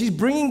bringing it. She's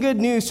bringing good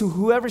news to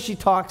whoever she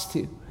talks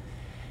to.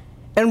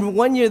 And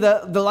one year,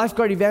 the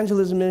Lifeguard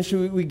Evangelism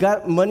Ministry, we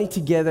got money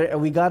together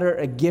and we got her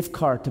a gift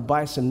card to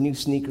buy some new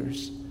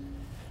sneakers.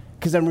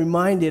 Because I'm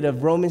reminded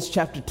of Romans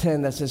chapter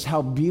 10 that says,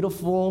 how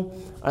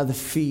beautiful are the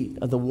feet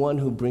of the one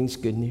who brings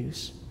good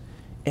news.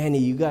 Annie,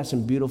 you got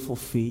some beautiful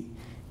feet.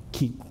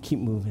 Keep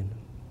moving.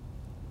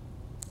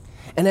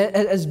 And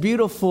as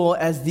beautiful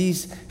as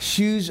these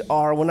shoes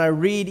are, when I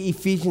read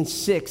Ephesians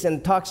 6 and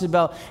it talks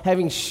about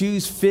having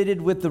shoes fitted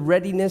with the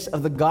readiness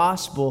of the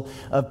gospel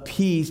of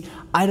peace,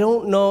 I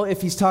don't know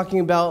if he's talking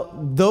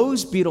about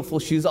those beautiful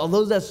shoes,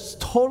 although that's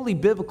totally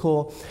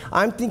biblical.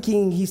 I'm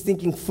thinking he's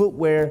thinking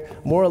footwear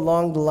more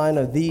along the line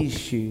of these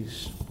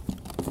shoes.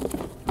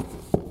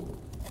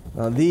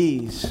 Now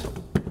these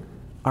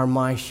are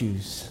my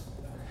shoes.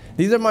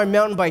 These are my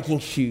mountain biking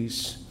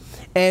shoes.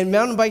 And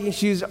mountain biking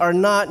shoes are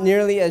not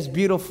nearly as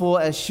beautiful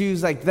as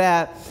shoes like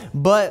that.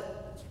 But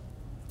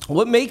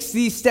what makes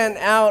these stand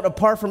out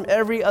apart from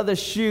every other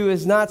shoe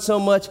is not so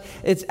much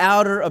its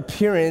outer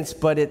appearance,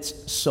 but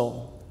its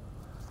soul.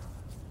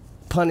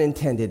 Pun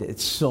intended,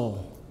 its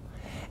soul.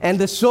 And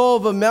the sole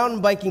of a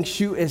mountain biking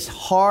shoe is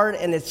hard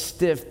and it's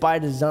stiff by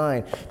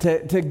design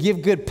to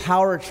give good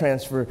power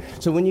transfer.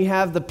 So when you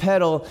have the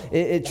pedal,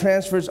 it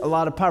transfers a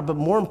lot of power. But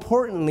more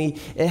importantly,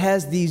 it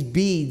has these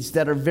beads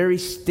that are very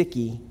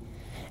sticky.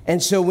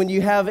 And so when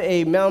you have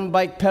a mountain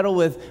bike pedal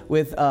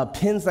with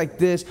pins like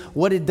this,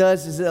 what it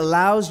does is it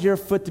allows your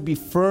foot to be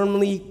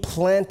firmly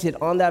planted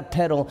on that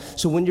pedal.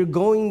 So when you're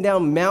going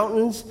down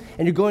mountains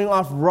and you're going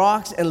off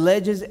rocks and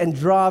ledges and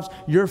drops,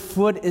 your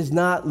foot is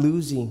not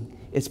losing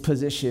its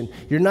position.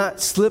 You're not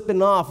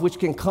slipping off, which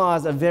can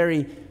cause a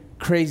very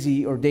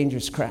crazy or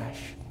dangerous crash.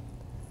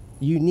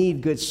 You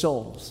need good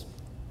soles.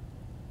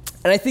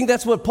 And I think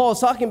that's what Paul is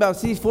talking about.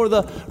 See, for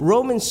the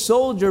Roman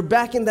soldier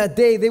back in that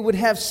day, they would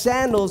have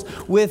sandals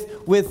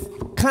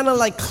with kind of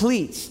like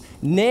cleats,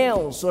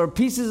 nails, or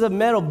pieces of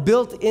metal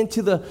built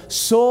into the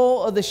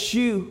sole of the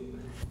shoe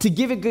to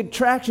give it good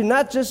traction,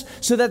 not just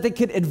so that they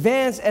could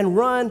advance and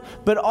run,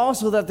 but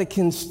also that they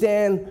can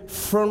stand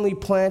firmly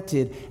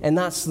planted and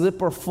not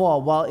slip or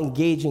fall while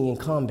engaging in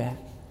combat.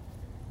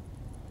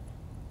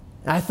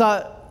 I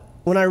thought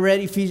when I read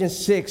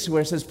Ephesians 6,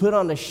 where it says, put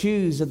on the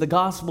shoes of the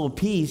gospel of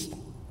peace,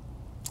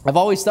 I've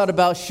always thought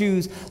about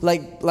shoes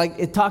like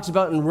it talks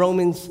about in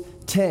Romans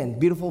 10,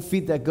 beautiful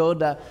feet that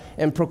go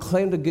and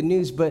proclaim the good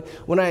news. But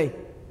when I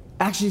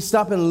actually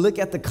stop and look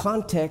at the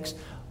context,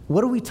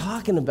 what are we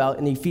talking about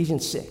in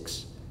Ephesians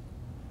 6?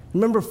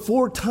 Remember,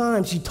 4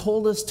 times he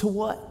told us to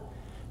what?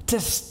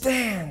 To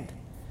stand.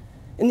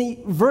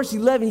 In verse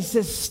 11, he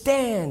says,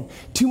 stand.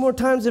 2 more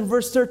times in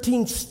verse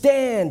 13,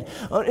 stand.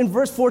 In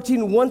verse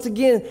 14, once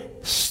again,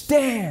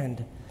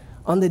 stand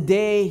on the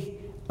day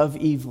of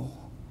evil.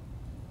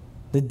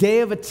 The day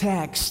of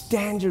attack,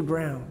 stand your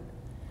ground.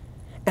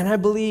 And I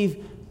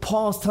believe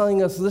Paul's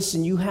telling us,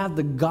 listen, you have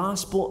the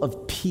gospel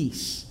of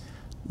peace.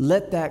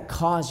 Let that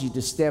cause you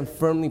to stand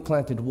firmly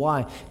planted.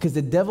 Why? Because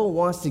the devil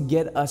wants to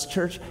get us,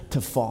 church,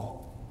 to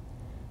fall.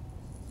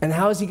 And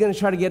how is he going to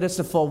try to get us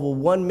to fall? Well,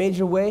 one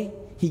major way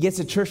he gets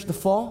the church to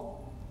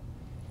fall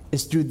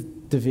is through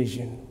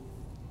division.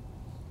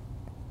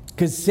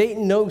 Because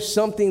Satan knows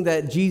something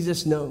that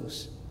Jesus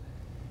knows.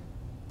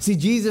 See,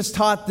 Jesus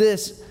taught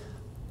this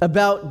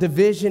about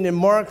division in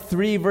Mark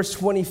 3, verse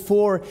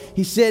 24.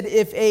 He said,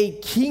 if a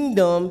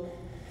kingdom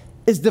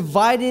is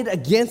divided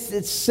against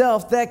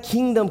itself, that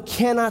kingdom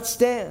cannot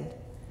stand.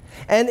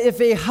 And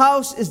if a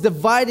house is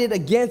divided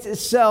against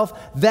itself,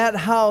 that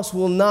house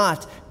will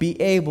not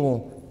be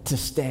able to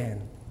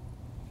stand.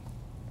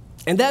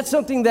 And that's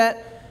something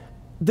that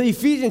the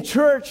Ephesian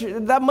church,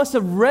 that must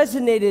have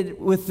resonated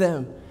with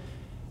them,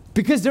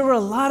 because there were a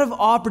lot of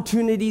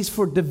opportunities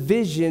for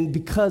division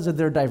because of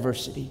their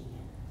diversity.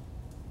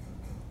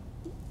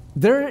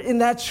 There in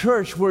that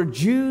church were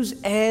Jews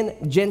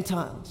and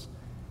Gentiles.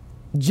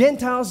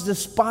 Gentiles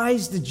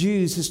despised the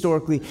Jews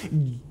historically.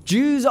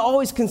 Jews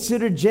always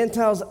considered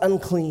Gentiles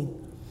unclean.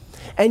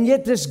 And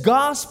yet this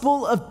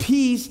gospel of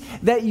peace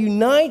that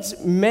unites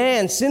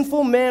man,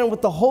 sinful man,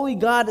 with the holy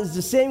God is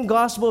the same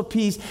gospel of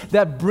peace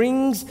that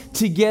brings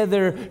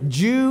together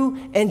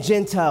Jew and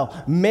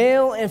Gentile,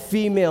 male and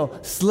female,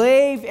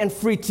 slave and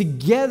free,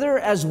 together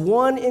as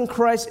one in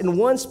Christ, in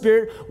one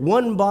spirit,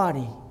 one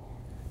body.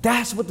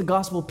 That's what the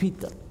gospel of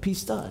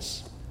peace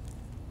does.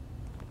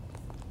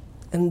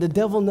 And the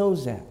devil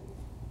knows that.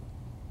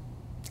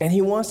 And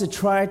he wants to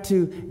try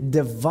to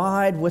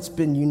divide what's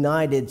been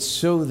united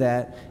so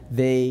that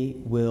they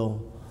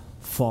will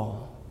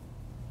fall.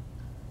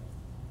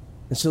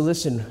 And so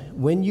listen,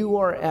 when you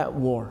are at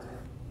war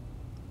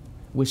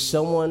with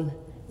someone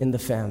in the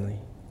family,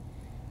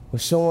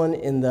 with someone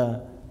in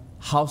the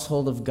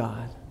household of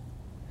God,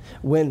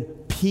 when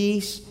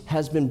peace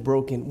has been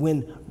broken,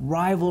 when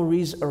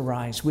rivalries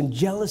arise, when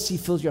jealousy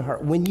fills your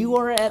heart, when you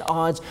are at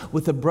odds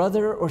with a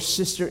brother or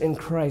sister in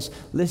Christ,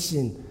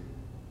 listen,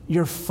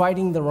 you're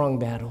fighting the wrong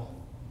battle.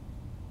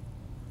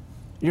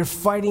 You're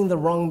fighting the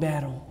wrong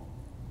battle.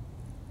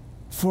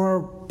 For our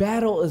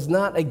battle is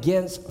not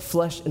against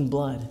flesh and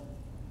blood.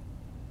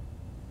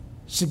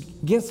 It's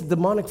against the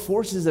demonic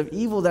forces of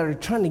evil that are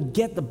trying to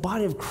get the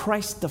body of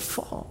Christ to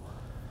fall.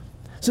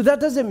 So that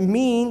doesn't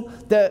mean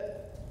that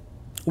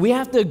we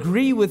have to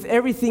agree with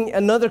everything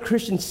another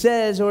Christian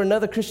says or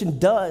another Christian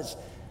does.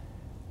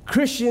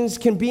 Christians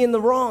can be in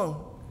the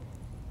wrong.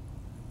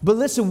 But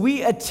listen,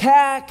 we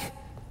attack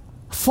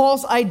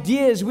false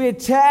ideas. We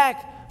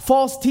attack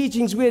false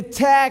teachings. We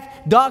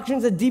attack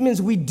doctrines of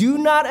demons. We do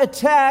not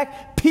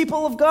attack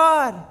people of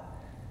God.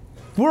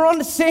 We're on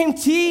the same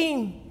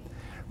team.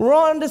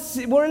 We're in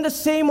the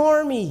same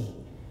army.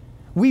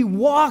 We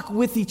walk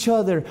with each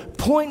other,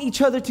 point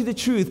each other to the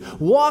truth,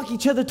 walk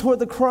each other toward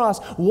the cross,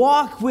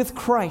 walk with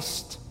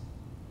Christ.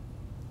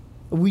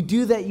 We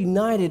do that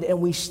united and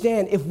we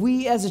stand. If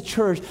we as a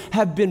church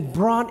have been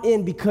brought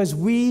in because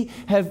we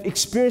have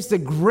experienced the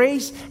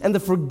grace and the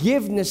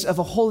forgiveness of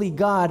a holy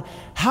God,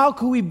 how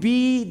could we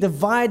be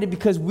divided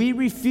because we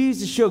refuse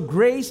to show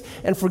grace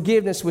and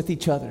forgiveness with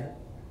each other?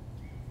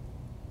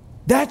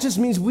 That just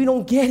means we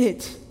don't get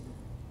it.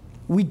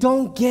 We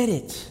don't get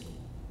it.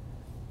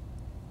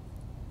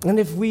 And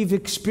if we've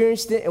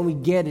experienced it and we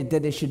get it,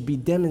 then it should be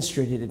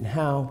demonstrated in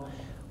how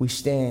we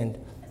stand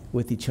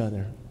with each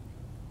other.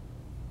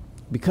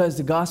 Because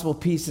the gospel of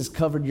peace has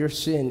covered your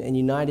sin and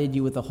united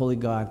you with the holy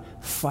God,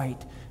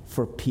 fight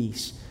for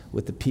peace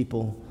with the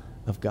people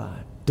of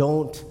God.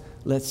 Don't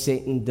let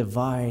Satan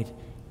divide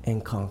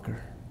and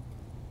conquer.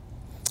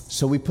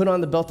 So we put on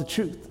the belt of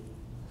truth.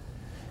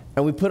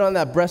 And we put on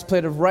that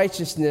breastplate of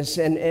righteousness,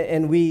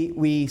 and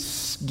we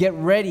get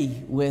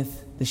ready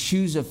with the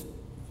shoes of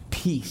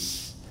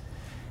peace.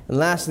 And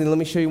lastly, let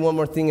me show you one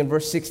more thing. In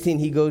verse 16,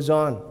 he goes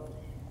on.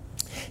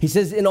 He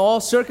says, in all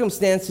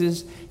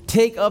circumstances,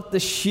 take up the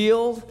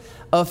shield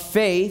of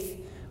faith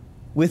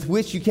with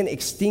which you can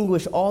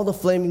extinguish all the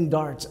flaming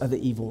darts of the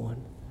evil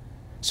one.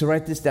 So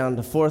write this down,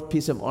 the fourth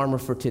piece of armor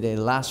for today,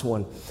 the last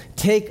one.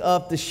 Take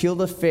up the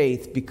shield of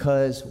faith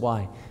because,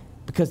 why?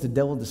 Because the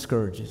devil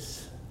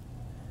discourages.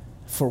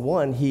 For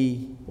one,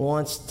 he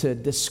wants to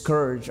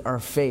discourage our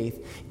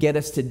faith, get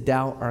us to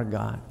doubt our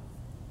God.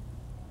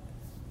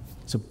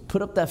 So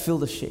put up that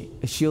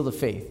shield of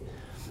faith.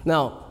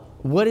 Now,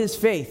 what is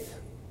faith?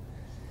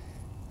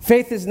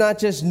 Faith is not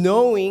just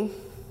knowing,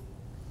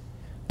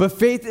 but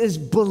faith is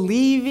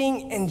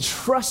believing and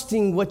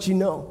trusting what you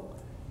know.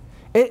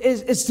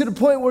 It's to the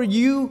point where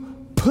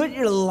you put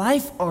your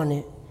life on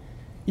it.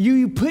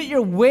 You put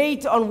your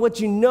weight on what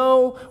you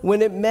know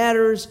when it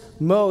matters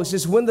most.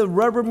 It's when the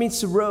rubber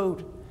meets the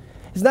road.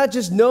 It's not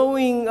just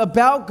knowing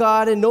about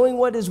God and knowing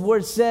what His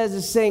Word says.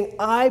 It's saying,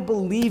 I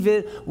believe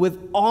it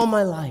with all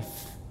my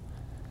life.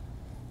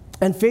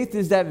 And faith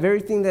is that very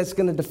thing that's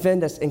going to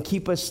defend us and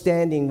keep us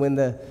standing when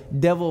the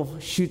devil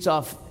shoots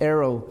off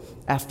arrow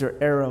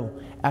after arrow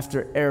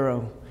after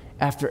arrow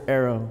after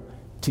arrow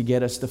to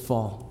get us to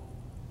fall.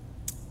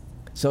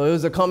 So it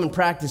was a common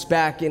practice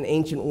back in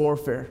ancient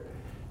warfare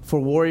for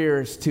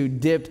warriors to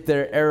dip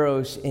their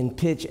arrows in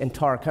pitch and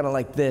tar, kind of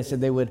like this,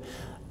 and they would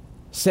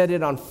set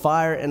it on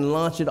fire and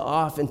launch it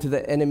off into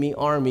the enemy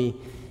army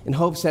in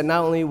hopes that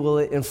not only will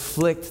it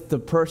inflict the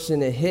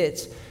person it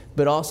hits,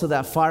 but also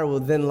that fire will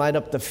then light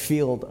up the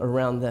field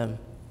around them.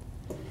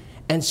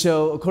 And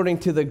so, according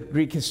to the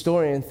Greek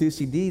historian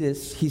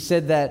Thucydides, he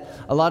said that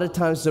a lot of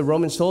times the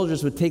Roman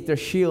soldiers would take their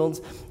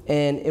shields,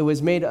 and it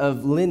was made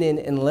of linen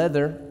and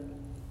leather,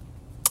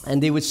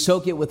 and they would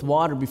soak it with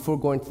water before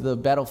going to the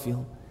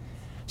battlefield,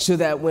 so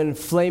that when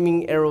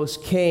flaming arrows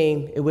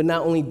came, it would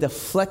not only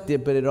deflect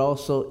it, but it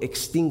also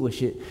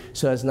extinguish it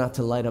so as not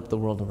to light up the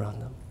world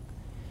around them.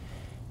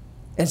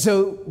 And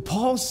so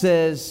Paul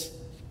says,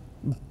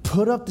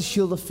 put up the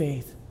shield of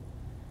faith.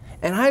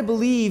 And I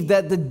believe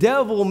that the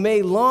devil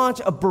may launch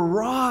a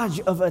barrage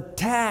of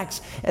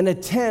attacks and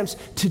attempts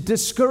to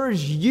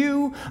discourage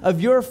you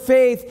of your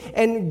faith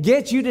and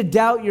get you to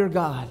doubt your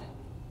God.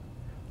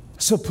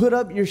 So put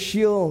up your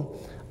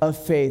shield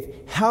of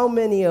faith. How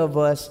many of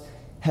us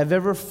have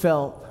ever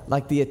felt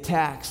like the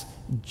attacks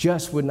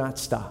just would not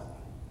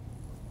stop?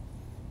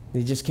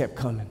 They just kept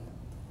coming.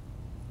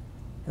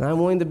 And I'm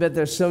willing to bet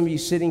there's some of you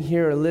sitting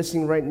here or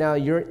listening right now,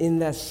 you're in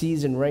that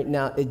season right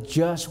now. It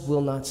just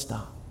will not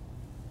stop.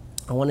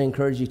 I want to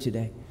encourage you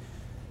today.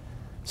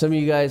 Some of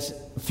you guys,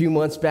 a few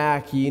months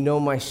back, you know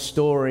my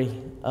story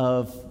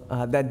of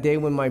that day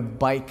when my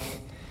bike,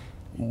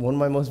 one of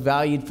my most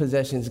valued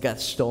possessions, got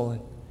stolen.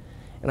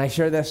 And I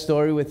shared that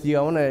story with you.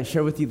 I want to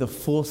share with you the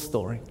full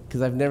story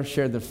because I've never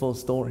shared the full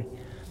story.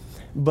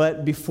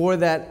 But before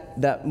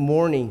that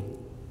morning,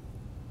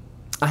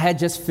 I had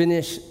just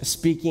finished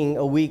speaking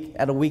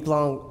at a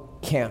week-long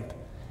camp.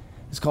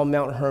 It's called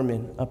Mount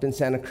Hermon up in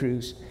Santa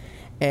Cruz.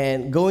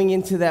 And going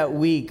into that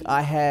week,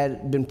 I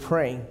had been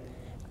praying.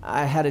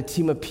 I had a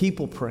team of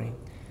people praying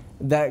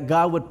that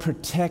God would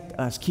protect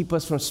us, keep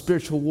us from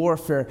spiritual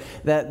warfare,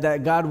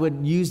 that God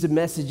would use the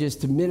messages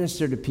to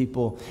minister to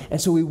people. And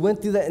so we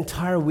went through that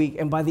entire week,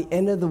 and by the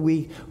end of the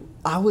week,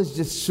 I was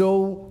just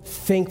so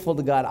thankful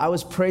to God. I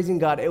was praising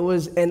God. It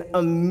was an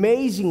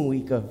amazing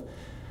week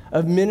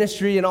of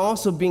ministry and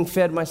also being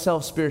fed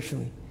myself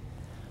spiritually.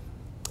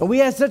 And we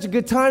had such a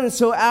good time, and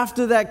so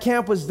after that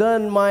camp was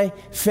done, my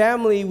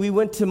family, we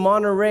went to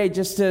Monterey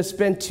just to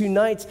spend 2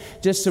 nights,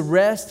 just to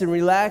rest and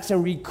relax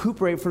and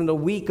recuperate from the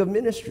week of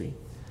ministry.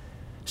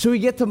 So we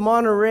get to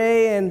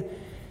Monterey,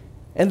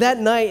 and that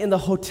night in the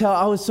hotel,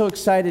 I was so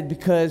excited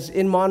because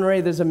in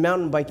Monterey, there's a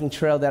mountain biking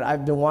trail that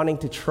I've been wanting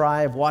to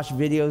try. I've watched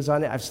videos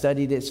on it. I've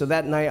studied it. So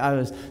that night, I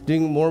was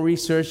doing more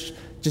research,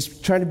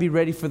 just trying to be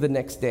ready for the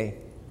next day.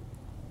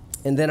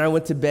 And then I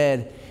went to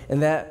bed,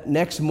 and that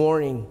next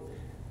morning,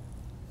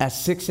 at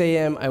 6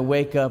 a.m., I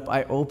wake up,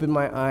 I open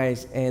my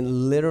eyes,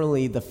 and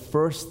literally the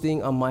first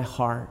thing on my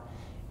heart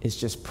is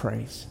just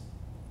praise.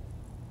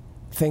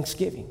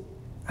 Thanksgiving.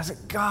 I said,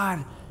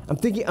 God, I'm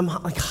thinking, I'm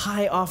like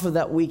high off of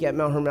that week at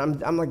Mount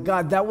Hermon. I'm like,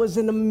 God, that was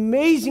an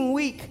amazing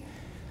week.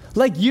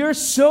 Like, you're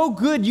so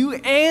good. You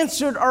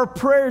answered our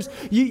prayers.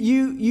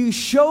 You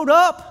showed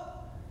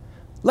up.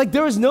 Like,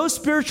 there was no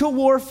spiritual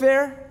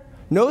warfare,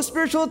 no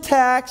spiritual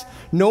attacks.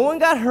 No one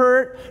got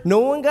hurt. No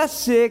one got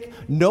sick.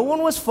 No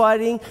one was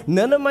fighting.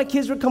 None of my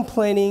kids were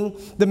complaining.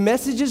 The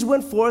messages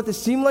went forth. It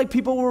seemed like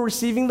people were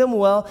receiving them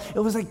well. It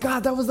was like,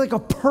 God, that was like a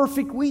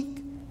perfect week.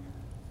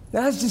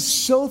 And I was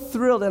just so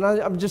thrilled, and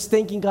I'm just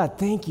thanking God,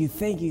 thank you,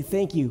 thank you,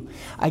 thank you.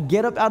 I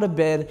get up out of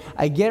bed,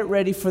 I get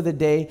ready for the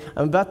day.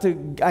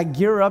 I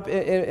gear up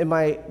in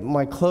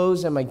my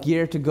clothes and my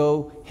gear to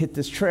go hit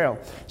this trail.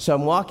 So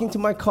I'm walking to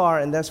my car,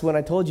 and that's when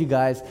I told you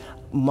guys,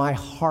 my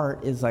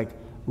heart is like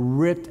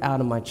ripped out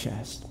of my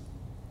chest.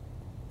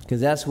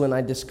 Because that's when I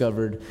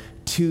discovered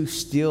 2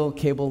 steel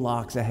cable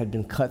locks that had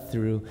been cut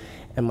through,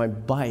 and my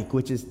bike,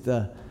 which is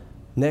the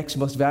next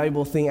most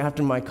valuable thing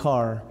after my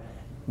car,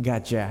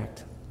 got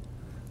jacked.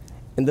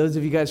 And those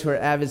of you guys who are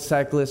avid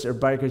cyclists or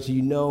bikers,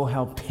 you know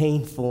how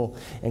painful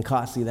and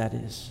costly that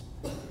is.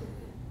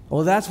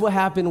 Well, that's what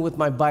happened with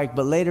my bike.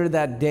 But later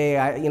that day,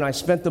 I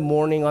spent the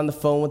morning on the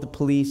phone with the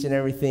police and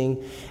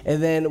everything.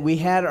 And then we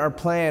had our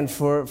plan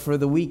for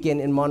the weekend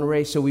in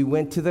Monterey. So we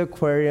went to the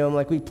aquarium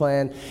like we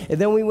planned. And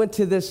then we went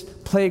to this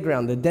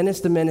playground, the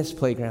Dennis the Menace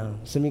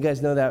playground. Some of you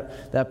guys know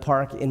that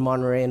park in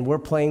Monterey. And we're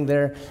playing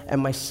there.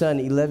 And my son,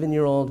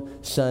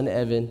 11-year-old son,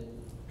 Evan,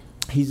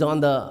 he's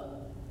on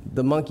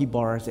the monkey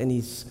bars, and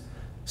he's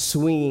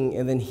swinging,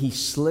 and then he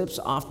slips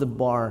off the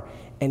bar,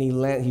 and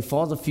he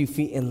falls a few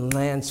feet and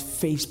lands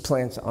face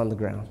plants on the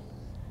ground,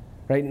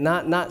 right?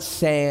 Not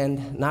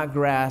sand, not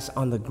grass,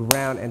 on the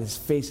ground, and his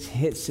face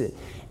hits it.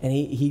 And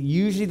he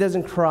usually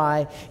doesn't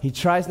cry. He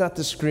tries not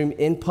to scream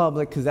in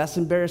public because that's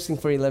embarrassing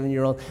for an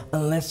 11-year-old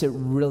unless it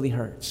really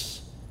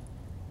hurts.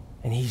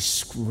 And he's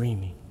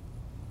screaming.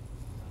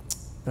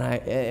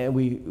 And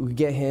we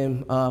get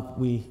him up.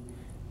 We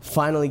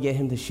finally get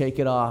him to shake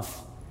it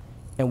off.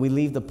 And we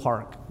leave the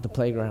park, the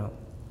playground.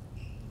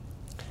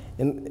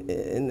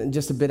 And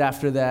just a bit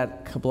after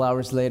that, a couple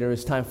hours later, it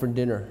was time for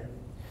dinner.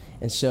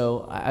 And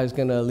so I was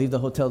going to leave the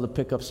hotel to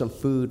pick up some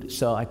food,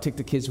 so I took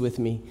the kids with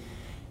me.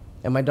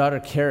 And my daughter,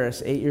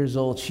 Karis, 8 years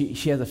old,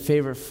 she has a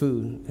favorite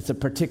food. It's a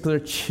particular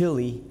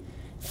chili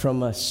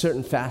from a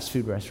certain fast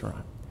food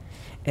restaurant.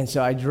 And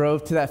so I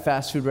drove to that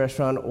fast food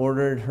restaurant,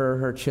 ordered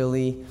her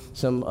chili,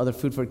 some other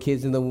food for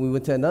kids, and then we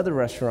went to another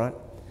restaurant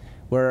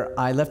where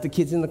I left the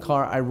kids in the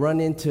car. I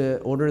run in to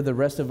order the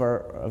rest of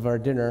our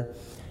dinner,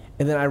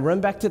 and then I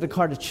run back to the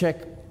car to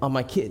check on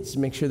my kids to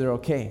make sure they're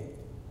okay.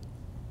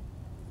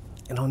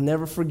 And I'll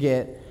never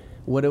forget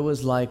what it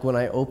was like when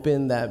I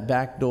opened that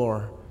back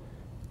door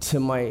to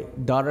my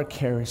daughter,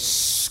 Karis,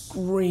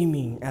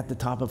 screaming at the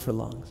top of her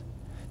lungs.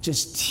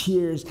 Just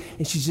tears,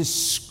 and she's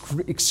just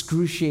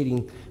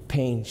excruciating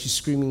pain. She's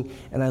screaming,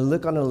 and I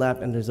look on her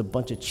lap, and there's a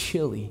bunch of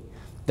chili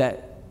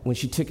that, when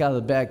she took out of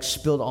the bag,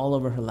 spilled all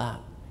over her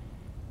lap.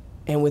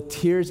 And with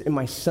tears in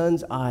my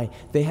son's eye,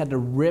 they had to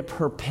rip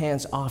her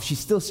pants off. She's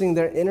still sitting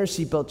there in her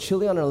seatbelt,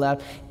 chili on her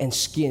lap, and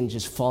skin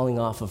just falling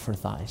off of her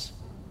thighs.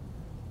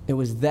 It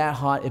was that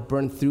hot, it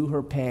burned through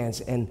her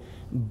pants and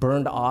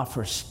burned off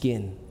her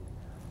skin.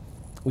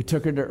 We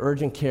took her to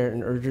urgent care,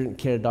 and urgent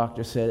care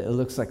doctor said it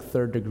looks like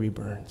 3rd-degree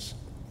burns.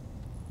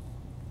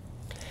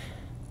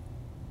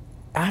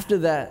 After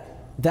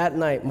that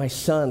night, my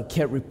son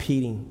kept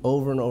repeating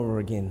over and over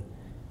again,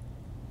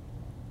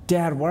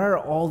 Dad, why are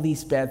all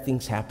these bad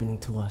things happening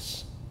to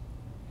us?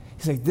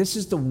 He's like, this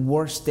is the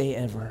worst day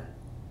ever.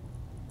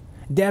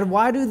 Dad,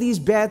 why do these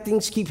bad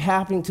things keep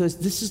happening to us?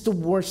 This is the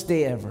worst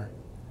day ever.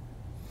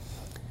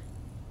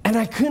 And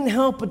I couldn't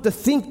help but to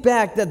think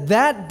back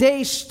that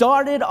day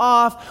started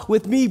off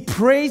with me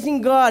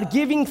praising God,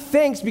 giving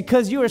thanks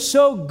because you are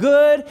so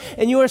good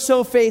and you are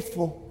so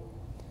faithful.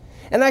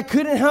 And I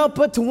couldn't help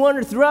but to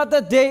wonder throughout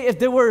that day if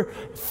there were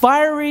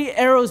fiery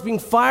arrows being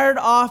fired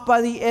off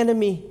by the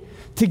enemy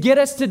to get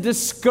us to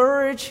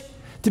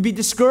be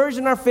discouraged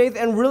in our faith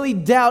and really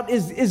doubt,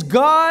 is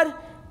God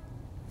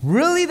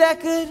really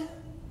that good?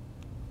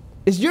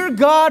 Is your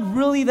God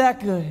really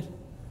that good?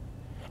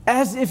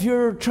 As if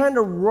you're trying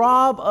to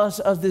rob us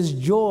of this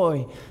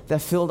joy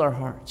that filled our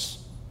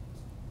hearts.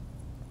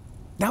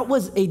 That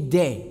was a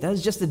day. That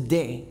was just a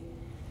day.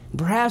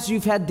 Perhaps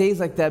you've had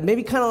days like that.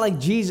 Maybe kind of like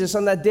Jesus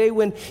on that day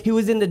when he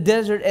was in the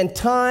desert, and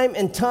time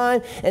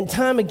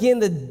again,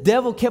 the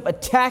devil kept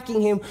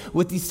attacking him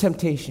with these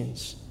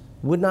temptations.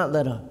 Would not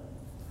let up.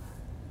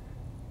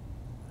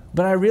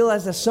 But I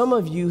realize that some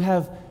of you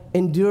have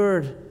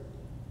endured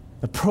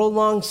a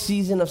prolonged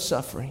season of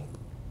suffering.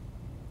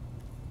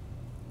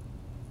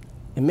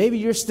 And maybe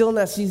you're still in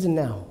that season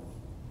now.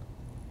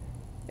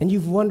 And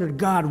you've wondered,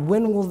 God,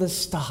 when will this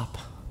stop?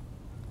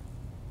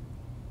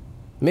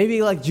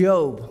 Maybe like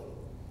Job,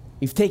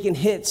 you've taken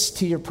hits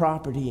to your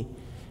property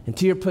and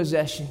to your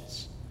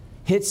possessions,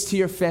 hits to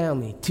your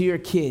family, to your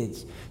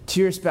kids,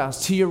 to your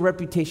spouse, to your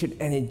reputation,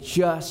 and it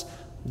just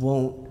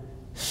won't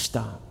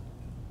stop.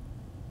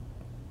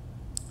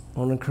 I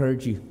want to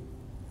encourage you,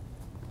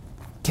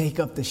 take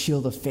up the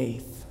shield of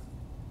faith.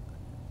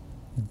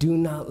 Do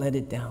not let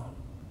it down.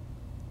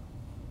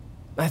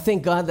 I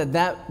thank God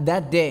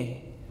that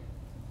day,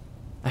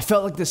 I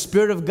felt like the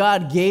Spirit of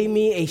God gave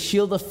me a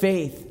shield of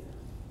faith.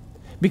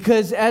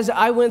 Because as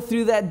I went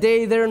through that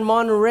day there in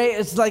Monterey,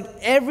 it's like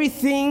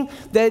everything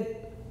that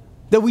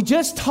we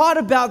just taught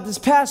about this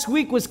past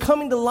week was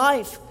coming to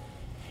life.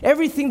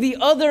 Everything the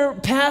other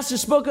pastor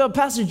spoke of,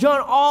 Pastor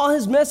John, all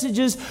his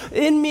messages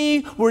in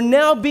me were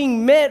now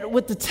being met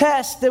with the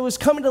test that was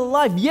coming to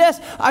life. Yes,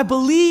 I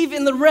believe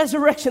in the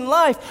resurrection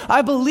life.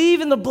 I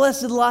believe in the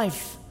blessed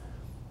life.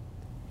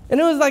 And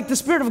it was like the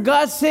Spirit of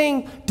God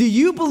saying, do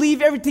you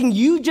believe everything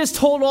you just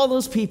told all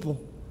those people?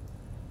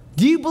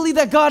 Do you believe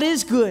that God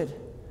is good?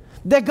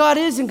 That God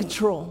is in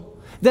control?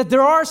 That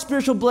there are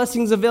spiritual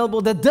blessings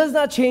available that does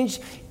not change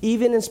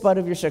even in spite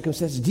of your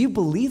circumstances? Do you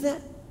believe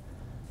that?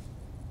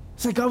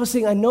 It's like God was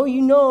saying, I know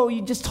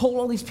you just told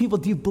all these people,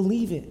 do you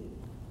believe it?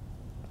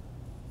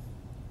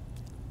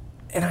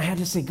 And I had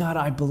to say, God,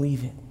 I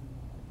believe it.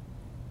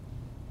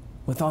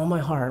 With all my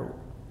heart,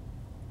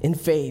 in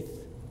faith,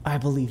 I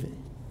believe it.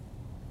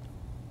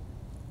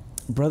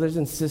 Brothers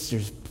and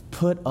sisters,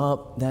 put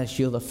up that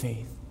shield of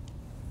faith.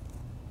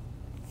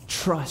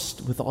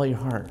 Trust with all your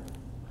heart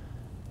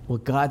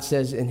what God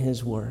says in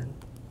His Word.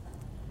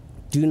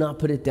 Do not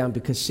put it down,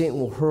 because Satan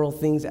will hurl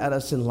things at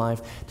us in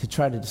life to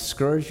try to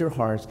discourage your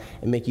hearts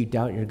and make you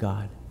doubt your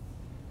God.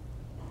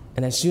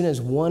 And as soon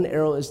as one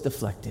arrow is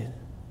deflected,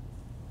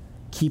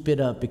 keep it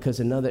up, because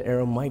another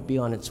arrow might be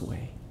on its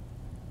way.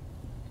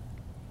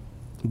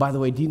 By the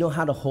way, do you know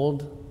how to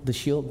hold the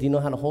shield? Do you know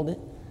how to hold it?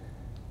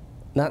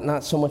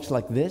 Not so much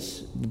like this.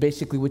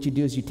 Basically what you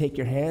do is you take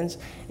your hands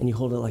and you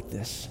hold it like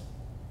this.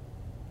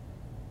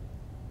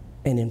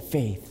 And in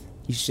faith,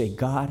 you say,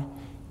 God,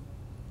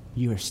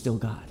 you are still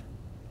God.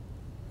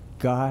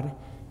 God,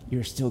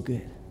 you're still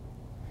good.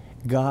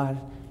 God,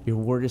 your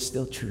word is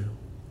still true.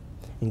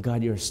 And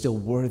God, you are still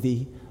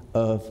worthy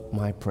of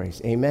my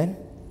praise. Amen?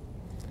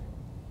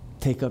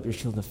 Take up your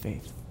shield of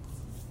faith.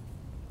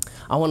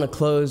 I want to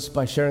close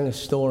by sharing a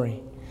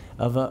story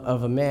of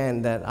a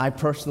man that I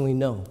personally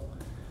know,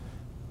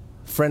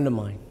 a friend of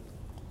mine.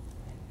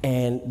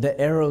 And the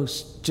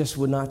arrows just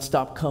would not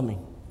stop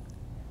coming.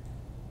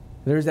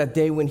 There's that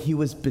day when he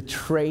was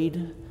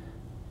betrayed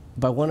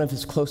by one of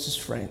his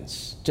closest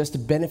friends just to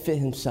benefit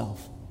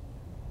himself.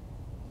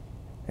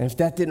 And if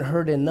that didn't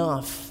hurt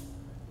enough,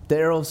 the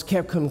arrows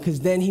kept coming, because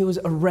then he was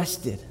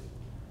arrested.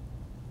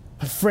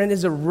 A friend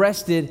is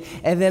arrested,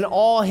 and then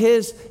all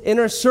his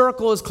inner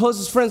circle, his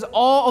closest friends,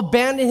 all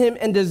abandon him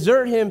and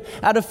desert him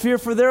out of fear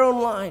for their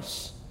own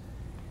lives.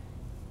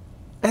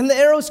 And the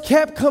arrows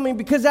kept coming,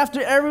 because after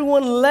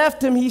everyone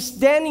left him, he's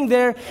standing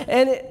there,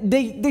 and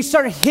they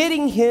started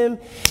hitting him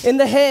in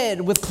the head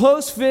with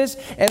closed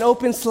fists and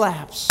open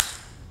slaps.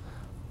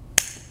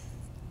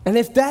 And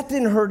if that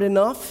didn't hurt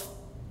enough,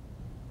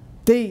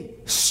 they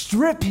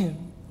strip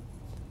him.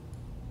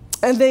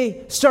 And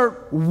they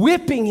start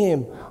whipping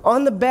him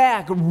on the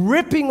back,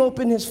 ripping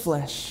open his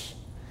flesh,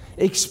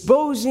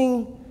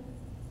 exposing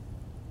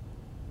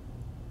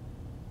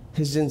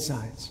his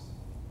insides.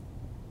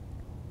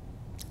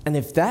 And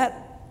if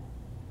that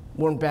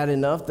weren't bad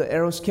enough, the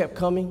arrows kept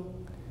coming,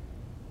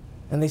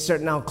 and they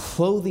start now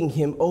clothing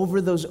him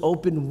over those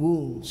open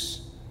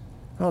wounds.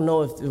 I don't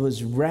know if it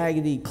was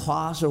raggedy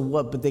cloths or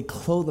what, but they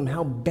clothed him.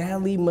 How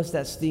badly must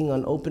that sting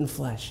on open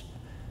flesh?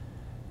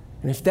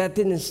 And if that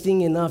didn't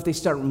sting enough, they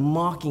start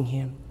mocking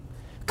him,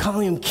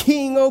 calling him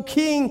king, oh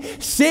king,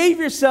 save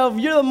yourself,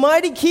 you're the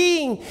mighty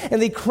king.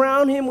 And they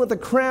crown him with a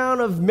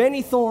crown of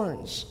many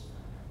thorns.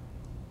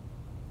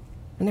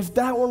 And if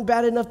that weren't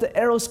bad enough, the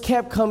arrows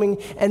kept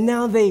coming, and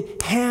now they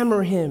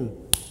hammer him.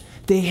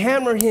 They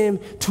hammer him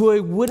to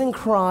a wooden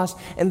cross,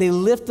 and they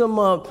lift him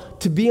up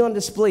to be on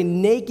display,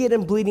 naked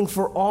and bleeding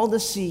for all to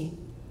see.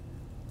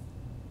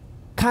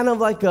 Kind of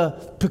like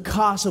a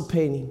Picasso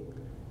painting.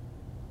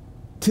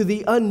 To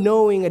the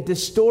unknowing, a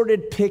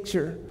distorted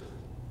picture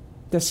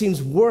that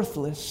seems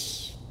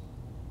worthless,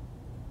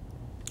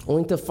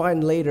 only to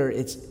find later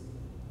its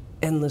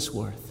endless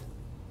worth.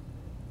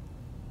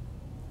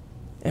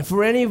 And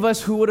for any of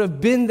us who would have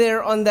been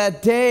there on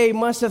that day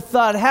must have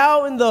thought,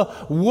 how in the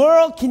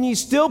world can you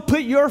still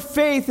put your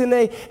faith in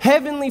a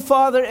heavenly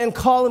Father and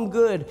call him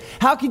good?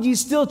 How could you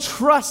still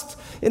trust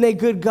in a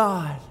good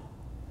God?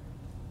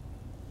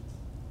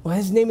 Well,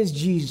 his name is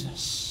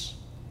Jesus.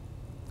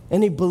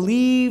 And he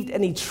believed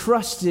and he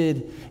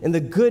trusted in the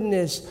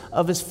goodness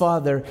of his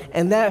Father.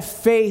 And that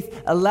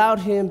faith allowed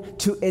him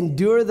to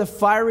endure the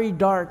fiery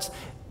darts,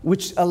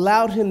 which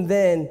allowed him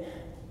then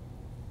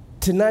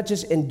to not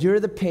just endure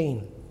the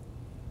pain,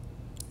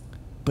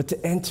 but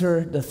to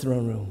enter the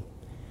throne room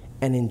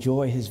and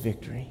enjoy his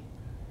victory.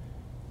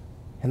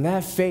 And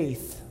that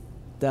faith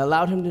that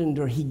allowed him to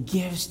endure, he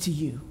gives to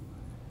you.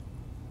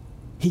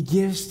 He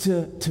gives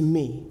to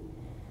me.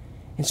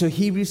 And so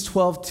Hebrews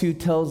 12:2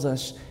 tells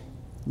us,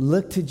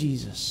 look to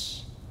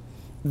Jesus,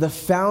 the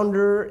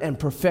founder and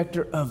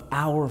perfecter of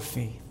our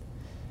faith,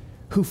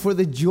 who for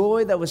the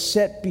joy that was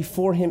set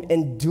before him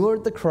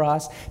endured the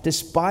cross,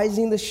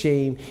 despising the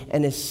shame,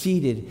 and is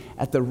seated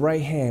at the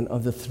right hand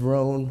of the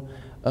throne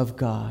of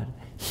God.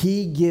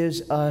 He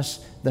gives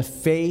us the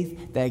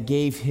faith that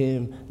gave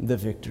him the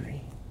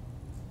victory.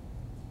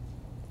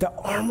 The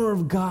armor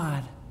of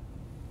God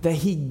that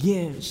he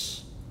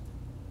gives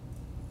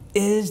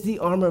is the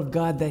armor of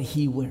God that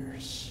he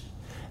wears.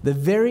 The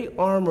very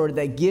armor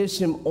that gives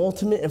him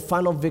ultimate and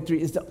final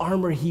victory is the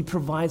armor he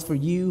provides for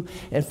you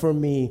and for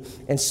me.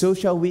 And so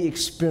shall we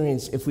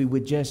experience if we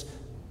would just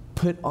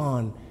put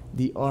on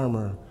the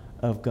armor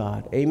of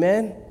God.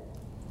 Amen?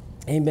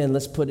 Amen.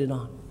 Let's put it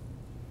on.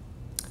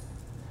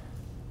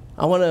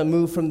 I want to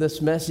move from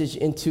this message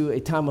into a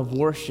time of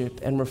worship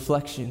and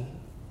reflection.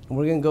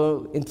 We're going to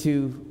go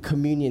into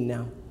communion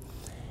now.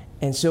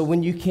 And so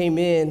when you came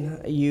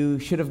in, you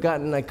should have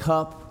gotten a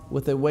cup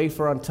with a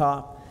wafer on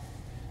top.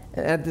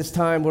 And at this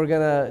time, we're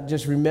going to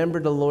just remember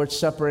the Lord's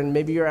Supper. And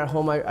maybe you're at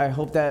home. I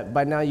hope that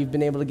by now you've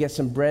been able to get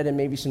some bread and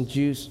maybe some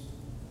juice.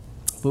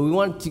 But we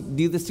want to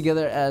do this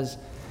together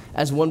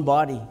as one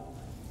body.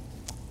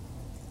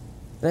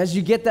 And as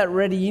you get that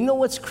ready, you know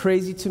what's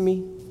crazy to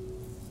me?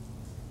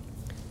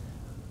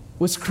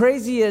 What's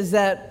crazy is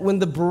that when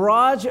the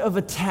barrage of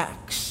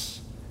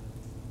attacks,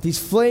 these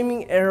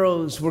flaming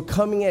arrows were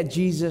coming at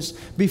Jesus,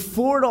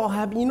 before it all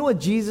happened, you know what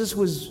Jesus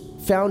was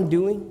found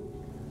doing?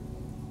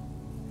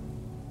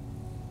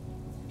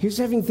 He was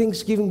having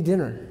Thanksgiving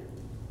dinner.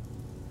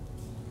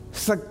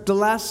 It's like the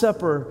Last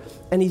Supper,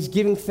 and he's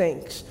giving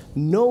thanks,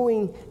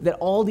 knowing that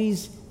all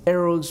these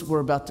arrows were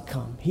about to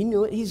come. He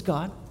knew it. He's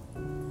God.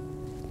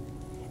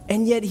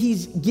 And yet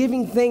he's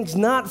giving thanks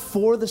not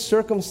for the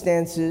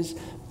circumstances,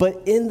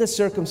 but in the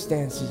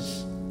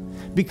circumstances.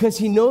 Because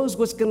he knows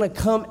what's going to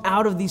come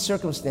out of these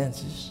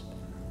circumstances.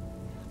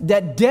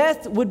 That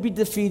death would be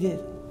defeated.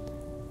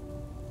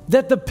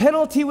 That the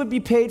penalty would be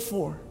paid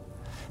for.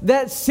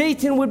 That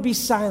Satan would be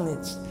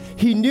silenced.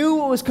 He knew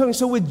what was coming.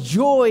 So with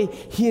joy,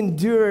 he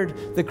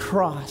endured the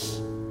cross.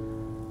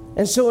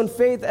 And so in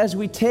faith, as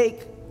we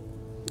take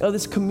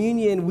this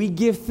communion, we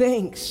give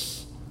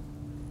thanks.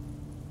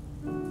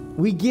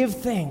 We give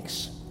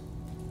thanks.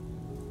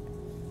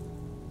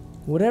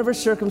 Whatever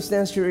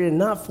circumstance you're in,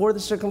 not for the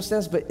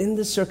circumstance, but in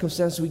the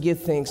circumstance, we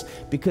give thanks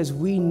because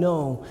we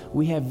know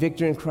we have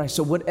victory in Christ.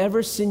 So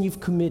whatever sin you've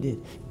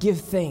committed, give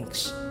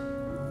thanks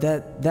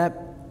that that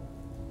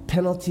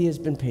penalty has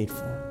been paid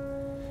for.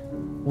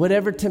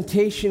 Whatever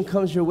temptation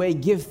comes your way,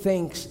 give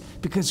thanks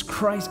because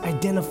Christ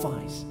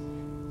identifies.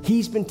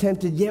 He's been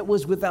tempted, yet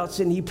was without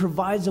sin. He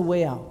provides a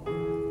way out.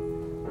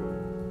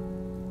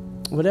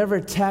 Whatever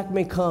attack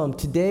may come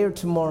today or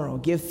tomorrow,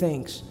 give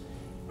thanks.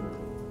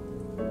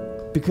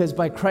 Because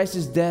by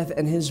Christ's death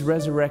and his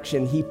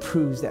resurrection, he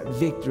proves that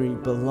victory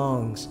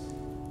belongs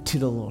to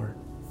the Lord.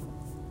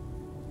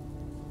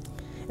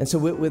 And so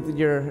with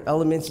your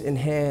elements in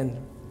hand,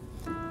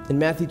 in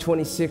Matthew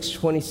 26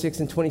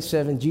 and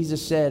 27,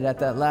 Jesus said at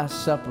that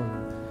Last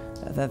Supper,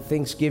 at that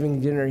Thanksgiving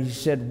dinner, he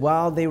said,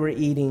 while they were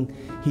eating,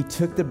 he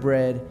took the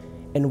bread,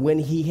 and when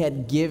he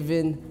had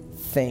given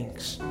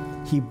thanks,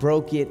 he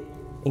broke it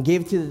and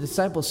gave it to the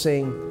disciples,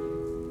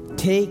 saying,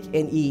 take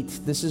and eat,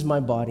 this is my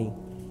body.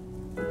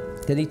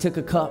 Then he took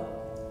a cup,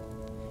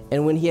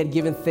 and when he had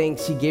given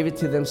thanks, he gave it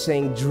to them,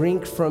 saying,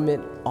 drink from it,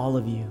 all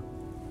of you.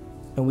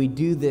 And we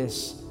do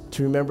this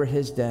to remember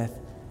his death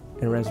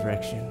and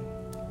resurrection.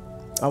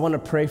 I want to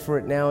pray for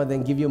it now and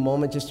then give you a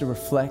moment just to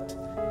reflect,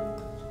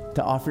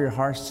 to offer your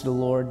hearts to the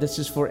Lord. This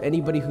is for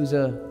anybody who's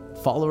a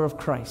follower of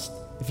Christ.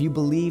 If you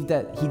believe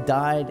that he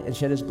died and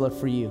shed his blood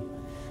for you,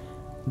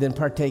 then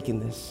partake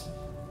in this.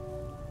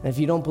 And if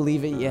you don't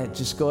believe it yet,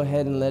 just go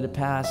ahead and let it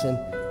pass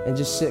and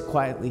just sit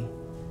quietly.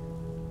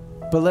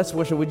 But let's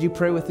worship. Would you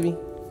pray with me?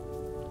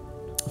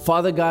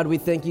 Father God, we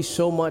thank you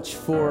so much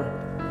for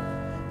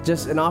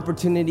just an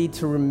opportunity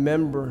to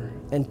remember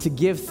and to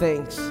give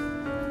thanks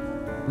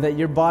that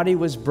your body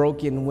was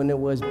broken when it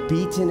was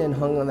beaten and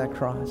hung on that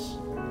cross,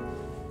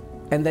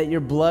 and that your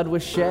blood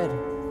was shed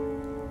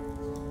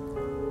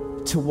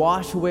to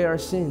wash away our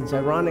sins,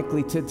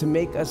 ironically, to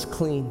make us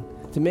clean,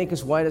 to make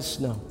us white as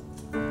snow.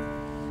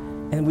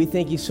 And we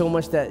thank you so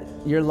much that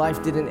your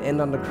life didn't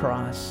end on the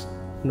cross,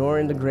 nor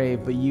in the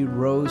grave, but you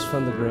rose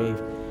from the grave,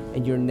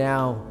 and you're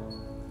now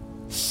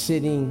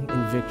sitting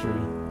in victory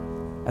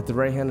at the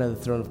right hand of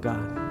the throne of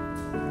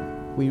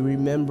God. We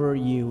remember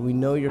you. We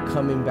know you're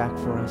coming back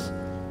for us.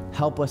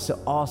 Help us to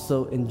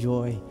also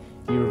enjoy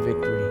your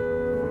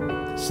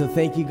victory. So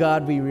thank you,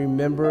 God. We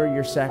remember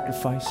your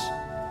sacrifice.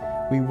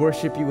 We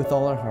worship you with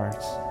all our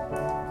hearts.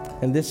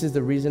 And this is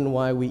the reason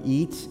why we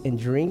eat and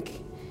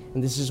drink,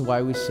 and this is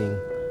why we sing,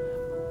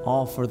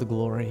 all for the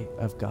glory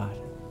of God.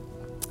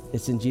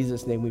 It's in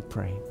Jesus' name we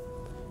pray.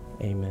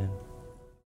 Amen.